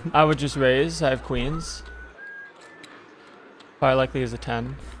broken. I would just raise. I have queens. Probably likely is a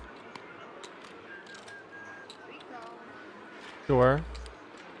 10. Sure.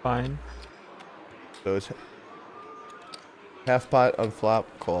 Fine. So it's half pot on flop,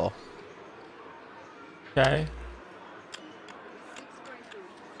 call. Okay.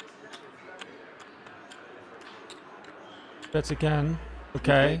 Bets again.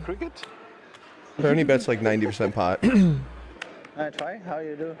 Okay. Cricket? Bernie bets like 90% pot. I try. How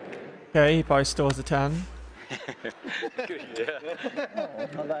you do? Okay, he probably still has a 10.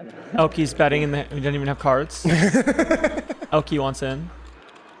 Elky's betting, and we don't even have cards. Elky wants in.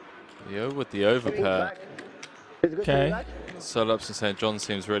 Yo, with the overpair. Okay. Setups and St. John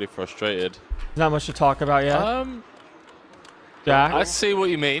seems really frustrated. Not much to talk about yet. Jack? I see what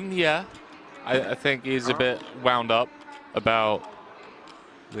you mean, yeah. I think he's a bit wound up about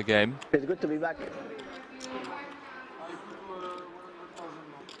the game. It's good to be back.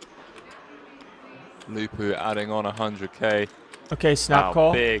 Lupu adding on 100k. Okay, snap Wow,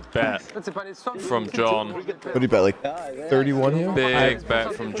 call. big bet from John. What do you bet, like 31 here? Big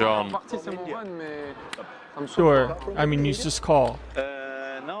bet from John. Sure. I mean, you just call.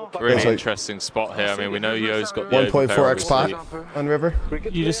 Really It's like interesting spot here. I mean, we know Yo's got the 1.4x overpair, pot on river.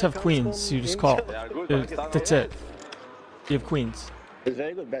 You just have queens. You just call. That's it. You have queens. It's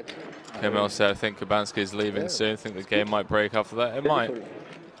very good bet. Kamel said, I think Kubanski's leaving soon. I think the game might break after that. It might.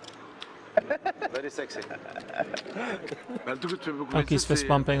 Very sexy. Elky's fist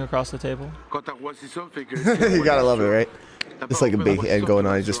bumping across the table. You gotta love it, right? It's like a big end going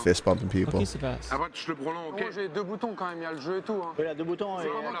on. He's just fist bumping people. Elky's the best. J'ai 2 boutons quand même, il y a le jeu et tout. Hein. Oui, il y a 2 boutons. C'est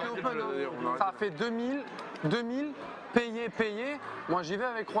vraiment que open, hein. Ça a fait 2000, payé. Moi j'y vais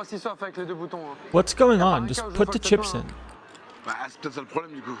avec roi 6 off avec les 2 boutons. Hein. What's going on? Just put the chips in. C'est peut-être ça le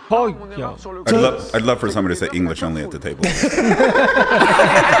problème du coup. Oh, On est yo. marre sur le I'd love for somebody to say English only at the table.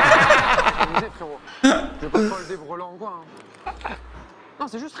 frérot. Je vais pas folder Brelan ou quoi. Hein. Non,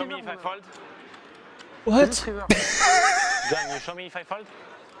 c'est juste river. What? Show me if I fold.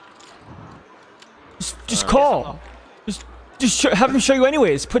 Just call. Just have him show you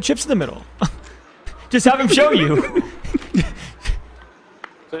anyways. Put chips in the middle. Just have him show you.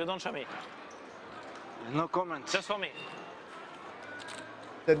 So you don't show me. No comment. Just for me.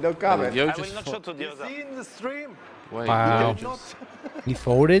 Said no comment. Yo I just will not show to the other. In the stream. wait, Wow. Yo just He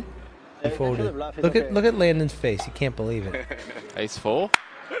folded. He Hey, folded. the bluff is Look okay. at Landon's face. He can't believe it. ace 4.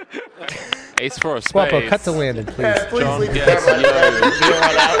 Ace 4 of Guapo, spades. cut to Landon, please. Yeah, please John leave the gets camera. Yo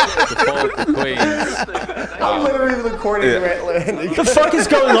to fold the queens. I'm literally recording Landon. The fuck is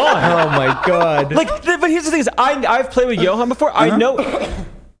going on? Oh my god. Like, but here's the thing: is I've played with Johan before. I know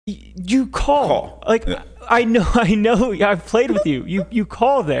you call. Like, Yeah. I know. I've played with you. You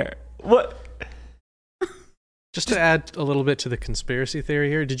call there. What? Just to add a little bit to the conspiracy theory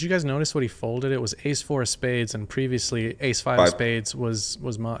here, did you guys notice what he folded? It was ace 4 of spades, and previously ace 5 of spades was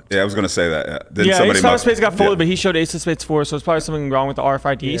mucked. Yeah, I was going to say that. Yeah. Didn't Yeah, somebody ace 5 muck- of spades got folded, Yeah. but he showed ace of spades 4, so it's probably something wrong with the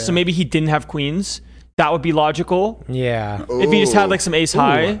RFID. So maybe he didn't have queens. That would be logical. Yeah. If he just had like some ace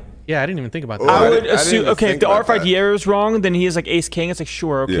high. Yeah, I didn't even think about Ooh. that. I would didn't assume, even okay, if think the about RFID that. error is wrong, then he has like ace king. It's like,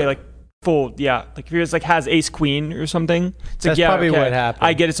 sure, okay, Yeah. like fold, yeah. Like if he was like has ace queen or something, it's like, That's yeah, probably okay, what happened.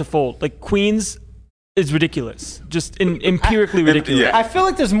 I get it's a fold. Like queens is ridiculous, just empirically ridiculous. yeah. I feel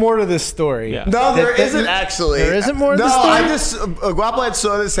like there's more to this story. Yeah. No, there That- isn't actually. There isn't more to No, the story? I just Guapo had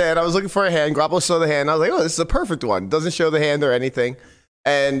saw this hand. I was looking for a hand. Guapo saw the hand. I was like, oh, this is a perfect one. Doesn't show the hand or anything.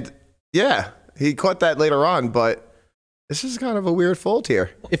 And yeah, he caught that later on, but this is kind of a weird fold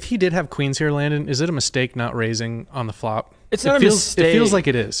here. If he did have queens here, Landon, is it a mistake not raising on the flop? It's It not a feels, mistake. It feels like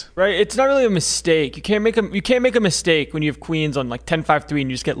it is. Right? It's not really a mistake. You can't make a mistake when you have queens on like 10-5-3 and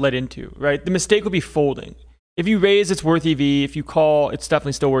you just get let into, right? The mistake would be folding. If you raise, it's worth EV. If you call, it's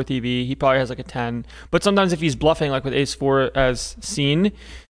definitely still worth EV. He probably has like a 10. But sometimes if he's bluffing, like with ace 4 as seen,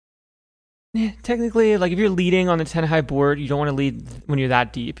 technically, like if you're leading on the 10 high board, you don't want to lead when you're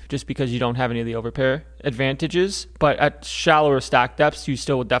that deep just because you don't have any of the overpair advantages. But at shallower stack depths, you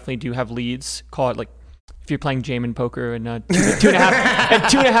still definitely do have leads. Call it like if you're playing Jamin poker and two and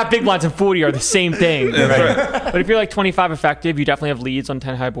a half big blinds and 40 are the same thing. Right? But if you're like 25 effective, you definitely have leads on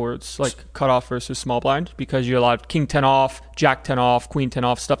 10 high boards, like cutoff versus small blind, because you're allowed king 10 off, jack 10 off, queen 10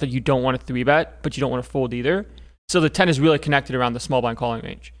 off, stuff that you don't want to 3-bet, but you don't want to fold either. So the 10 is really connected around the small blind calling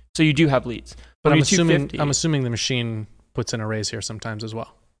range. So you do have leads. But When I'm you're assuming 250 the machine puts in a raise here sometimes as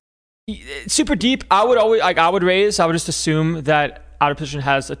well. super deep, I would raise. I would just assume that out of position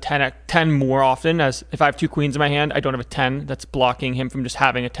has a 10 more often, as if I have 2 queens in my hand, I don't have a 10 that's blocking him from just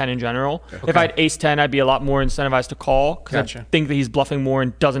having a 10 in general. Okay. If I had ace 10, I'd be a lot more incentivized to call because Gotcha. I think that he's bluffing more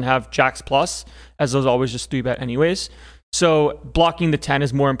and doesn't have jacks plus, as those always just 3-bet anyways. So blocking the 10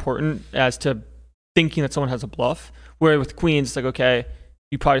 is more important as to thinking that someone has a bluff. Where with queens, it's like, okay,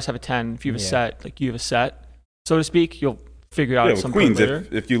 you probably just have a 10. If you have a set, like you have a set, so to speak, you'll figure it out Yeah, at with some queens, point later.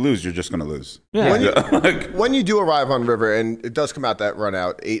 if you lose, you're just going to lose. Yeah. When you, Like- when you do arrive on river, and it does come out that run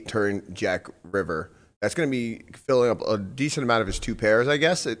out 8-turn jack river, that's going to be filling up a decent amount of his 2 pairs, I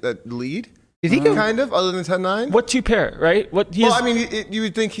guess, that lead. Did he go? Kind of, other than 10-9? What 2 pair, right? What he Well, has, I mean, you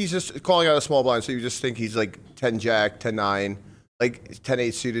would think he's just calling out a small blind, so you just think he's like 10 jack, 10-9, like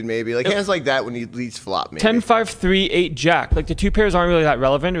 10-8 suited maybe, like hands like that when he leads flop maybe. 10-5-3-8 jack. Like the two pairs aren't really that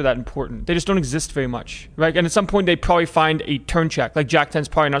relevant or that important. They just don't exist very much, right? And at some point they probably find a turn check. Like Jack 10's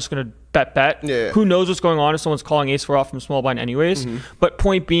probably not just going to bet. Yeah. Who knows what's going on if someone's calling ace 4 off from small blind anyways. But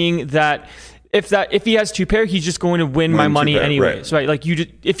point being that if he has two pair, he's just going to win my money two-pair, anyways, right? Like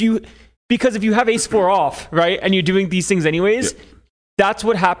because if you have ace 4 off, right, and you're doing these things anyways, that's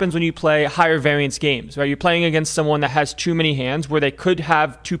what happens when you play higher variance games, right? You're playing against someone that has too many hands where they could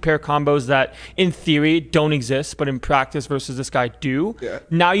have two pair combos that in theory don't exist, but in practice versus this guy do. Yeah.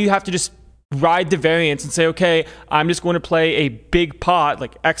 Now you have to just ride the variance and say, okay, I'm just going to play a big pot,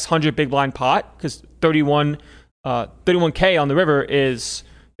 like X 100 big blind pot, because 31K on the river is,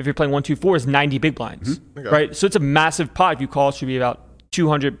 if you're playing 1-2-4, is 90 big blinds, right? So it's a massive pot. If you call, it should be about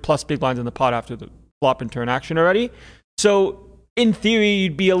 200 plus big blinds in the pot after the flop and turn action already. So in theory,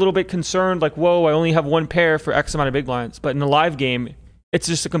 you'd be a little bit concerned, like, whoa, I only have one pair for X amount of big blinds. But in a live game, it's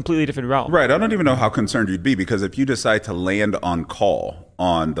just a completely different realm. Right. I don't even know how concerned you'd be, because if you decide to land on call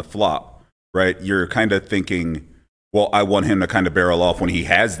on the flop, right, you're kind of thinking, well, I want him to kind of barrel off when he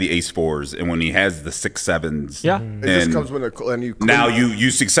has the ace 4s and when he has the 6-7s. Yeah. It just comes when you now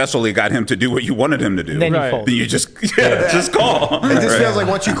you successfully got him to do what you wanted him to do. Then you Right. fold. Then you just call. It just Right. feels like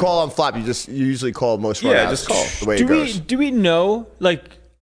once you call on flop, you usually call most runouts. just call. The way it goes. Do we know, like,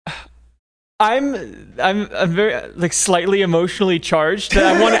 I'm very like slightly emotionally charged that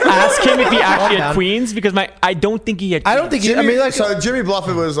I want to ask him if he actually had queens, because I don't think he had queens. I don't think. So Jimmy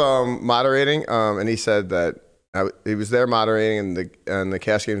Bluffett was moderating, and he said that he was there moderating, and the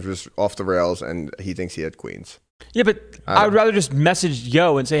cash games was off the rails, and he thinks he had queens. Yeah, but I would rather just message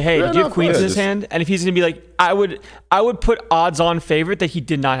Yo and say, hey, did you have queens in his hand? And if he's gonna be like, I would put odds on favorite that he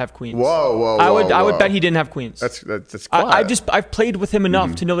did not have queens. Whoa. I would bet he didn't have queens. That's quiet. I've played with him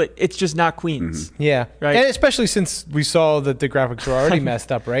enough to know that it's just not queens. Yeah, Right. and especially since we saw that the graphics were already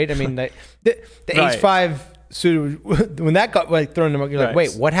messed up, right? I mean, the Right. ace 5 suited, when that got like thrown in, you're like, Right.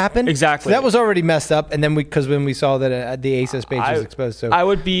 wait, what happened? Exactly. So that was already messed up, and then when we saw that the ace of spades was exposed, so I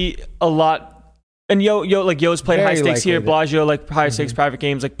would be a lot. And Yo's played Very high stakes here. likely Blasio, like high stakes private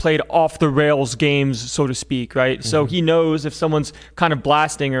games, like played off the rails games, so to speak, right? So he knows if someone's kind of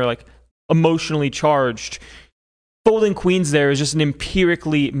blasting or like emotionally charged, folding queens there is just an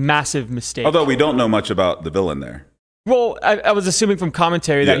empirically massive mistake. Although we don't know much about the villain there. Well, I was assuming from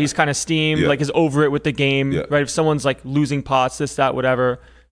commentary that Yeah. he's kind of steamed, Yeah. like is over it with the game, Yeah. right? If someone's like losing pots, this, that, whatever,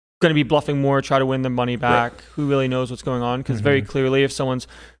 going to be bluffing more, try to win the money back. Right. Who really knows what's going on? Because very clearly, if someone's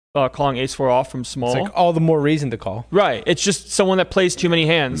calling ace 4 off from small, it's like all the more reason to call. right? It's just someone that plays too many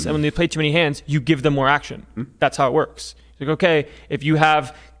hands, and when they play too many hands, you give them more action. That's how it works. It's like, okay, if you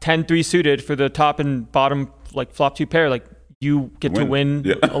have 10-3 suited for the top and bottom, like flop 2 pair, like you get to win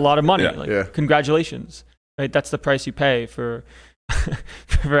Yeah. a lot of money. Yeah. Like Yeah. congratulations, right? That's the price you pay for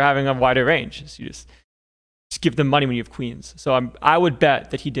for having a wider range. So you just give them money when you have queens. So I would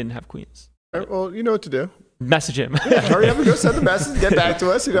bet that he didn't have queens. All right, well, you know what to do. Message him. Hurry up and go send the message. Get back to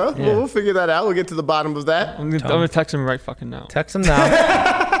us. We'll figure that out. We'll get to the bottom of that. I'm gonna text him right fucking now. Text him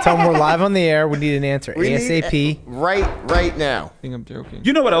now. Tell him we're live on the air. We need an answer We need ASAP. right now. I think I'm joking.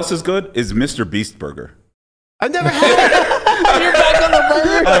 You know what else is good? Is Mr. Beast Burger. I've never had it. You're back on the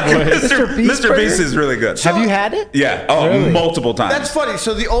burger. Mr. Beast is really good. Have you had it? Yeah. Oh, Really? multiple times. That's funny.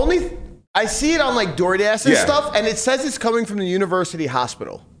 So I see it on like DoorDash and Yeah. stuff, and it says it's coming from the University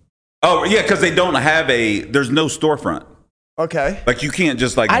Hospital. Oh, yeah, because they don't have there's no storefront. Okay. Like, you can't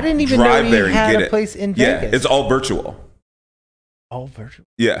just, like, I didn't even know drive he there and had get a it. place in Yeah, Vegas. it's all virtual. All virtual.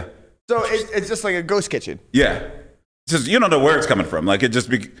 Yeah. So it's just like a ghost kitchen. Yeah. It's just, you don't know where it's coming from. Like, it just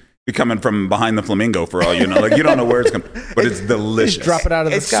be coming from behind the flamingo for all you know. Like, you don't know where it's coming, but it's delicious. Just drop it out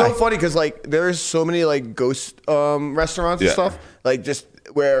of the It's sky. so funny because like there's so many like ghost restaurants and Yeah. stuff. Like just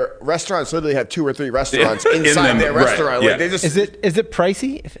where restaurants literally have 2 or 3 restaurants In inside them, their right, restaurant. yeah. Like they just Is it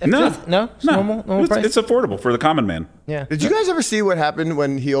pricey? No. It's normal price. It's affordable for the common man. Yeah. Did you guys ever see what happened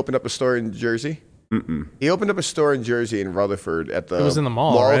when he opened up a store in Jersey? He opened up a store in Jersey in Rutherford at the It was in the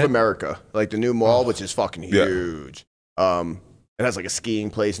mall, Mall right? of America, like the new mall, which is fucking Yeah. huge. It has like a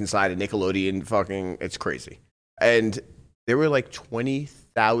skiing place inside, a Nickelodeon fucking, it's crazy. And there were like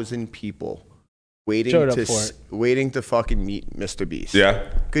 20,000 people waiting Showed up to for it. waiting to fucking meet Mr. Beast. Yeah.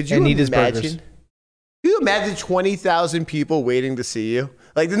 Could you And eat his burgers. imagine? Could you imagine 20,000 people waiting to see you?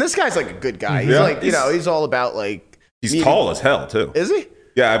 Like, then this guy's like a good guy. He's Yeah. like, he's all about like. He's meeting- tall as hell, too. Is he?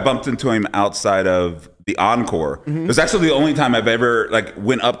 Yeah, I bumped into him outside of the Encore. It was actually the only time I've ever like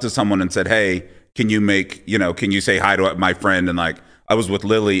went up to someone and said, "Hey, can you say hi to my friend?" And like, I was with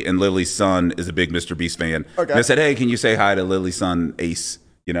Lily, and Lily's son is a big Mr. Beast fan. Okay. And I said, "Hey, can you say hi to Lily's son, Ace?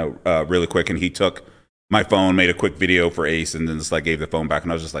 Really quick." And he took my phone, made a quick video for Ace, and then just like gave the phone back.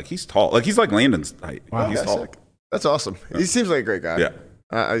 And I was just like, he's tall. Like he's like Landon's height. Wow, He's tall. sick. That's awesome. He seems like a great guy.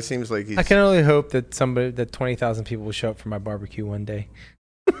 Yeah. It seems like he's. I can only hope that 20,000 people will show up for my barbecue one day.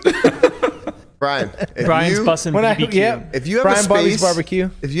 Brian. Brian's bussing BBQ. If you have Brian a space, Bobby's barbecue.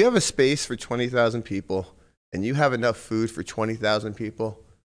 If you have a space for 20,000 people and you have enough food for 20,000 people,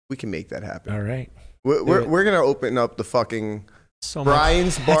 we can make that happen. All right. We're gonna open up the fucking So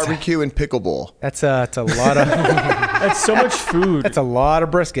Brian's barbecue and pickleball. That's a lot of. That's so much food. That's a lot of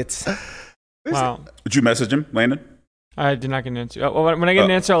briskets. Wow. Did you message him, Landon? I did not get an answer. When I get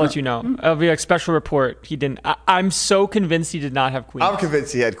an answer, I'll let you know. It'll be like special report. He didn't. I'm so convinced he did not have queens. I'm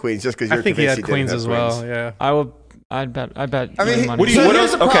convinced he had queens just because you're I think he convinced had didn't queens have as well. Yeah. I will. I bet. I mean, money. What do you? So What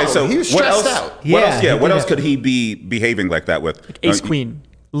here's else? the Okay, problem. so He was what stressed else? out. What else? Yeah. he What did else have- could he be behaving like that with? Ace queen.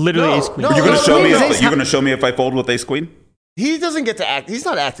 Literally No, ace queen. no. You're gonna show me. Ace- You're gonna show me if I fold with Ace Queen. He doesn't get to act. He's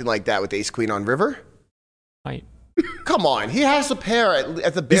not acting like that with Ace Queen on river. Might. Come on, he has a pair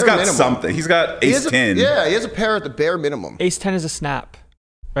at the bare He's got minimum. something. He's got He Ace has a- 10. Yeah, he has a pair at the bare minimum. Ace 10 is a snap.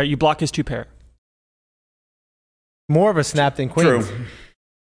 Right? You block his 2 pair. More of a snap than queens. True.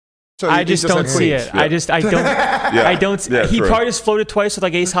 So I he just had don't see queens. it. I don't. Yeah. I don't. Yeah, He true. probably just floated twice with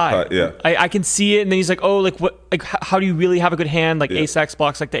like ace high. Yeah. I can see it, and then he's like, oh, like what? Like how do you really have a good hand? Like Yeah. ace X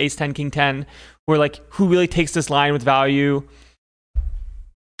blocks like the ace 10 king 10, where like who really takes this line with value?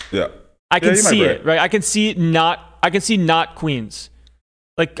 Yeah. I can you might see be it, right? I can see not. I can see not queens.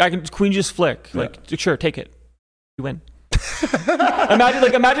 Like queen just flick. Yeah. Like sure, take it. You win.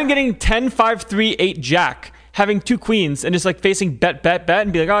 imagine getting 10, 5, 3, 8 jack, having 2 queens, and just like facing bet,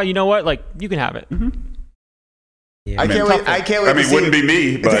 and be like, oh, you know what? Like you can have it. Yeah. I can't wait. I can't wait. I mean, to see wouldn't be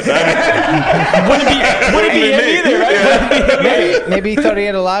me, but Wouldn't be him either, right? Maybe he thought he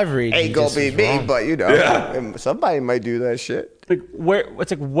had a live read. Ain't He gonna just be was me, wrong. but you know, Yeah. somebody might do that shit. Like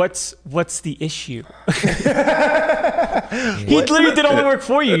what's the issue? He literally did all the work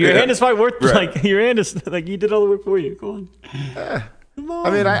for you. Your hand is probably worth like your hand is like he did all the work for you. Come on.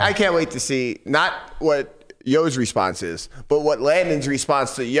 I mean, I can't wait to see not what Yo's response is, but what Landon's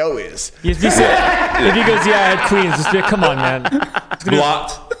response to Yo is. If he goes, yeah, I had queens, just be like, come on, man.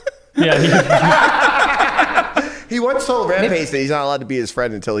 blocked. Yeah. He once told Rampage that he's not allowed to be his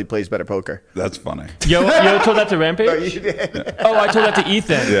friend until he plays better poker. That's funny. Yo told that to Rampage? Oh, you did. Oh, I told that to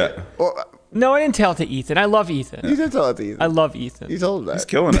Ethan. Yeah. Well, No, I didn't tell it to Ethan. I love Ethan. you did tell it to Ethan. I love Ethan. You told him that. He's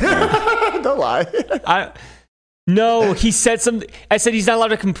killing it, man. Don't lie. No, he said something. I said he's not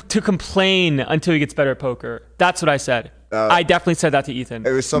allowed to complain until he gets better at poker. That's what I said. I definitely said that to Ethan.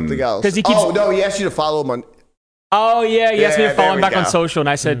 It was something else. 'Cause he keeps- Oh no, he asked you to follow him on. Oh, yeah, he asked me to Yeah, follow there him we back on go. social, and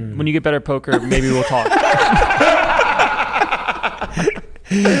I said, when you get better at poker, maybe we'll talk.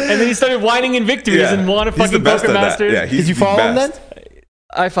 And then he started whining in victories and won a He's the fucking best poker at that. master. Yeah, he's Did you the follow him best. then?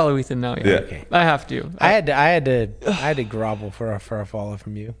 I follow Ethan now. Yeah, Yeah. Okay. I have to. I had to grovel for a follow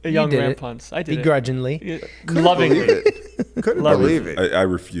from you. A You young did it. Rampunts. I did Begrudgingly. it. Believe Lovingly. it. Couldn't Love believe it. I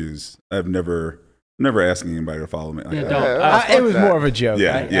refuse. I've never asked anybody to follow me. Yeah, Like don't. that. Yeah. It was that. more of a joke.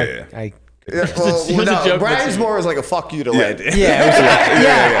 Yeah, I Yeah, well, It was a no, joke, Brian's but- more was like a fuck you to Landon. Yeah, it was,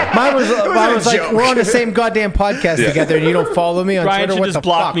 yeah. Mine was a like, joke. we're on the same goddamn podcast together, and you don't follow me on Brian Twitter. should What just the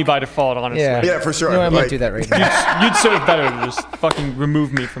block fuck? me by default, honestly. Yeah, Yeah, for sure. No, I might Like- do that right now. You'd serve better to just fucking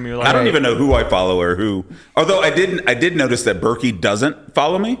remove me from your life. I don't even know who I follow or who. Although I did notice that Berkey doesn't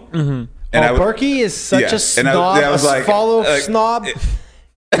follow me. Mm-hmm. And Oh, Berkey is such Yeah, a snob, and I was a like, follow like, snob. He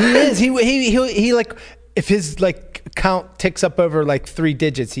is. He like if his like count ticks up over like 3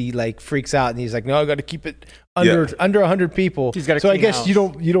 digits, he like freaks out and he's like, no, I got to keep it under 100 people. He's got a so I clean guess house. you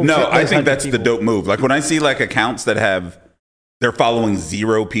don't. No, fit I those think 100 that's the people. dope move. Like when I see like accounts that they're following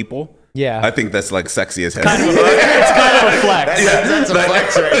 0 people. Yeah. I think that's like sexy as hell. It's kind of a flex. That's a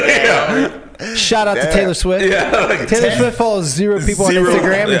flex right there. Shout out to Taylor Swift. Yeah, like Taylor Swift follows 0 people on 0,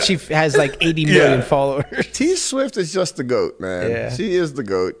 Instagram, yeah. and she has like 80 million Yeah. followers. T Swift is just the goat, man. Yeah. She is the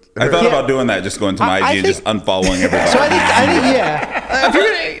goat. I thought about doing that, just going to my I IG and just unfollowing everybody. So I think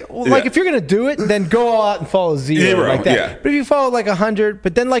yeah. If you're gonna do it, then go all out and follow 0 0, like that. yeah. But if you follow like 100,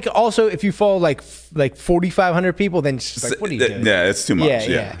 but then like also if you follow like 4,500 people, then it's just like, what are you doing? Yeah, it's too much.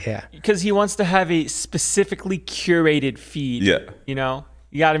 Yeah. Because he wants to have a specifically curated feed. Yeah. You know?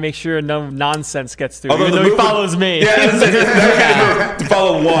 You got to make sure no nonsense gets through, Although even the though he move would- follows me. Yeah, to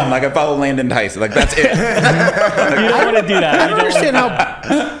follow one, like I follow Landon Tyson, like that's it. You don't want to do that. I don't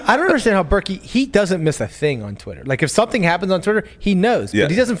understand how Berkey, he doesn't miss a thing on Twitter. Like if something happens on Twitter, he knows, Yeah.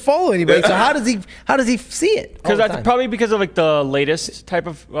 but he doesn't follow anybody. So how does he see it? all Because the that's time? probably because of like the latest type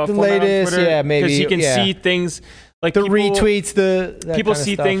of format latest, on Twitter. yeah, maybe, Because he can yeah. see things like the people, retweets, that People kind of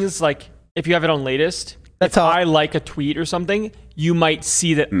see stuff. things like if you have it on latest. That's if how- I like a tweet or something, you might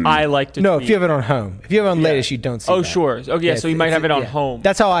see that I liked a No, tweet. if you have it on home. If you have it on latest, you don't see Oh, that. sure. Oh, yeah, so you might have it on yeah. home.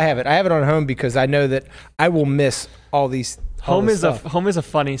 That's how I have it. I have it on home because I know that I will miss all these. all Home this is stuff. home is a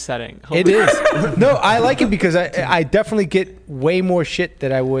funny setting. Home It is. No, I like it because I definitely get way more shit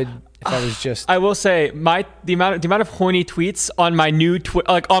than I would if I was just. I will say the amount of horny tweets on my new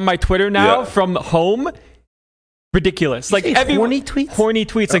on my Twitter now from home, ridiculous. Like say horny tweets? Horny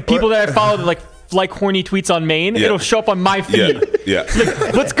tweets. Like people that I follow that like horny tweets on Maine. It'll show up on my feed. Yeah.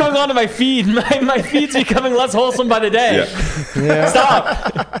 Like, what's going on in my feed? My feed's becoming less wholesome by the day. Yeah.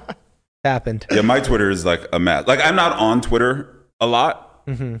 Stop. Happened. Yeah, my Twitter is like a mess. Like I'm not on Twitter a lot,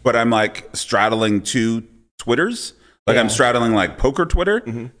 but I'm like straddling two Twitters. Like I'm straddling like poker Twitter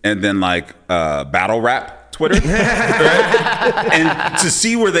and then like battle rap Twitter. Right? And to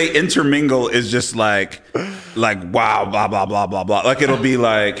see where they intermingle is just like wow, blah blah blah blah blah. Like it'll be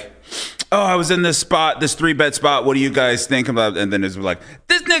like, oh, I was in this spot, this 3-bet spot. What do you guys think about? And then it's like,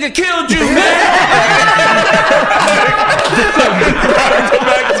 this nigga killed you, man.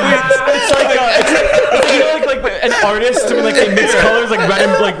 It's like an artist when like they mix colors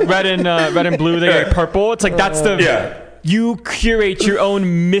like red and blue. They like purple. It's like that's the You curate your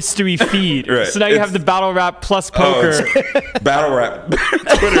own mystery feed. Right. So now you have the battle rap plus poker. Battle rap.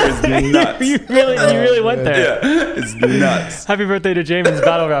 Twitter is nuts. you really went there. Yeah, it's nuts. Happy birthday to Jamin's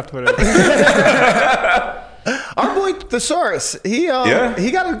battle rap Twitter. Our boy Thesaurus, he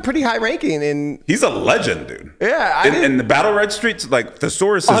got a pretty high ranking in. He's a legend, dude. Yeah, in the battle rap streets, like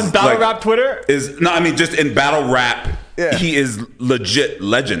Thesaurus on is battle like, rap Twitter just in battle rap. Yeah. He is legit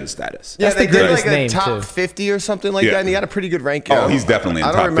legend status. Yeah, That's they the did greatest like a name, top too. 50 or something like Yeah. that, and he had a pretty good ranking. Oh, he's definitely in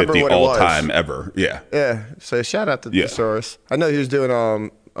I don't top remember 50 what it all was. time ever. Yeah. Yeah, so shout out to Yeah. Thesaurus. I know he was doing a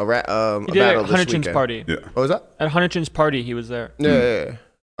he battle did it at this Hunterton's weekend. party. Yeah. What was that? At Hunterton's party, he was there. Yeah.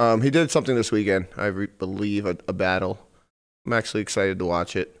 He did something this weekend. I believe a battle. I'm actually excited to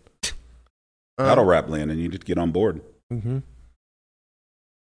watch it. Battle rap land, and you need to get on board.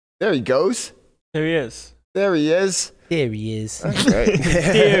 There he goes. There he is. There he is. There he is. All right.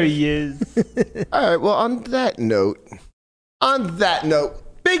 There he is. All right. Well, on that note,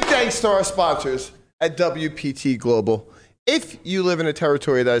 big thanks to our sponsors at WPT Global. If you live in a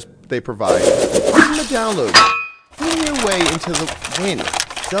territory that they provide, give them a download. Bring your way into the win.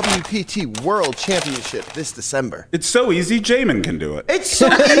 WPT World Championship this December. It's so easy, Jamin can do it. It's so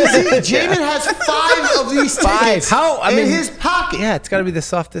easy. Jamin has 5 of these tickets in his pocket. Yeah, it's got to be the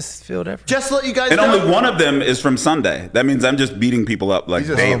softest field ever. Just to let you guys And know. only one of them is from Sunday. That means I'm just beating people up like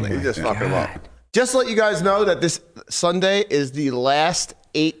daily. He just fucking up. Just to let you guys know that this Sunday is the last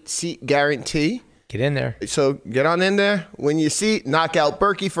 8-seat guarantee. Get in there. So get on in there. Win your seat. Knock out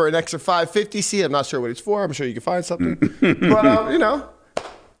Berkey for an extra 550 seat. I'm not sure what it's for. I'm sure you can find something. But,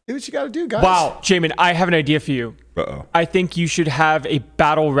 do what you got to do, guys. Wow, Jamin, I have an idea for you. Uh-oh. I think you should have a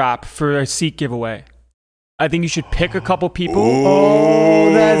battle rap for a seat giveaway. I think you should pick a couple people.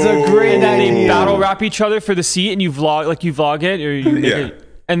 Oh, that's a great and then idea. they battle rap each other for the seat, and you vlog it, or you make it,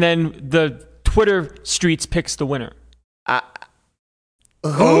 and then the Twitter streets picks the winner.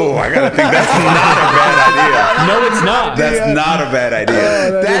 Oh, I gotta think that's not a bad idea. No, it's not. That's not a bad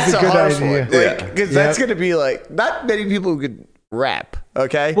idea. That's a a good harsh idea. one. Because that's going to be like, not many people who could rap,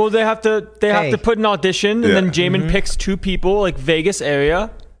 okay? Well, they have to put an audition, and then Jamin picks 2 people, like Vegas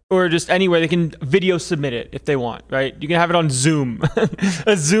area, or just anywhere. They can video submit it if they want, right? You can have it on Zoom,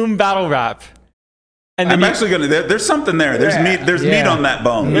 a Zoom battle rap. And then I'm actually gonna. There's something there. There's meat. There's meat on that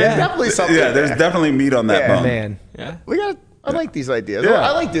bone. There's definitely something Yeah, there's there. definitely meat on that bone. Man. Yeah. We got I like these ideas. Yeah.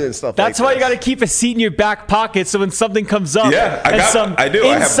 I like doing stuff That's like why this. you got to keep a seat in your back pocket, so when something comes up Yeah, I do.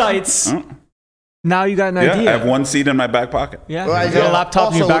 insights, now you got an Yeah, idea. I have one seat in my back pocket. Yeah, Well, you got a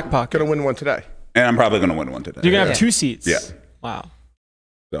laptop in your back pocket. Going to win one today. And I'm probably gonna win one today. You're gonna have 2 seats. Yeah. Wow.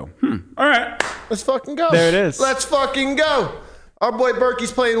 So, all right. Let's fucking go. There it is. Let's fucking go. Our boy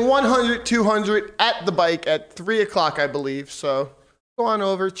Berkey's playing 100, 200 at the bike at 3 o'clock, I believe. So go on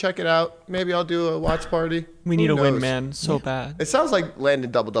over, check it out. Maybe I'll do a watch party. We need Who a win, knows? man. So bad. It sounds like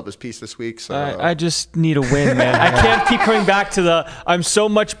Landon doubled up his piece this week. So I just need a win, man. I can't keep coming back to I'm so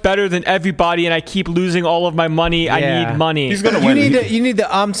much better than everybody, and I keep losing all of my money. I need money. He's gonna You win. need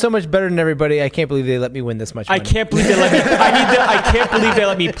the I'm so much better than everybody. I can't believe they let me win this much money. I can't believe they let me. I can't believe they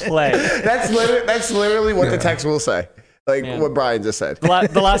let me play. that's literally what the text will say. Like what Brian just said.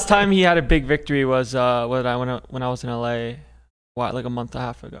 The last time he had a big victory was when I was in LA, like a month and a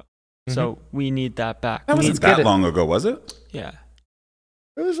half ago. So we need that back. That wasn't that long ago, was it? Yeah.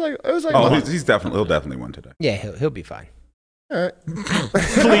 It was like Oh, he'll definitely win today. Yeah, he'll be fine. all right.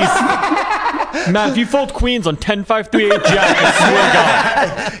 Please. Man, if you fold queens on 10, 5, 3, 8 jack, I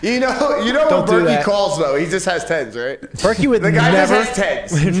swear to God. You know Don't when do Berkey that. calls though, he just has tens, right? Berkey would The guy never, just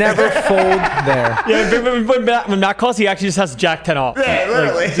has tens. never fold there. Yeah, when Matt calls, he actually just has jack 10 off. Yeah,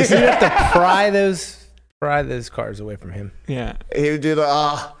 literally. You have to pry those cards away from him. Yeah. He would do the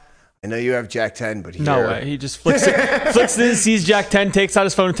I know you have jack 10, but here. No way. He just flicks it in, sees jack 10, takes out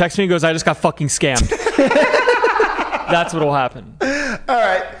his phone and texts me and goes, I just got fucking scammed. That's what'll happen. All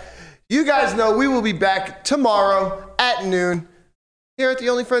right. You guys know we will be back tomorrow at noon here at the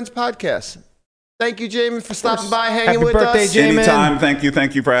Only Friends podcast. Thank you, Jamin, for stopping by, hanging Happy with birthday, us. Jamin. Anytime.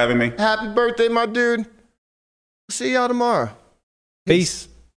 Thank you for having me. Happy birthday, my dude. See y'all tomorrow. Peace.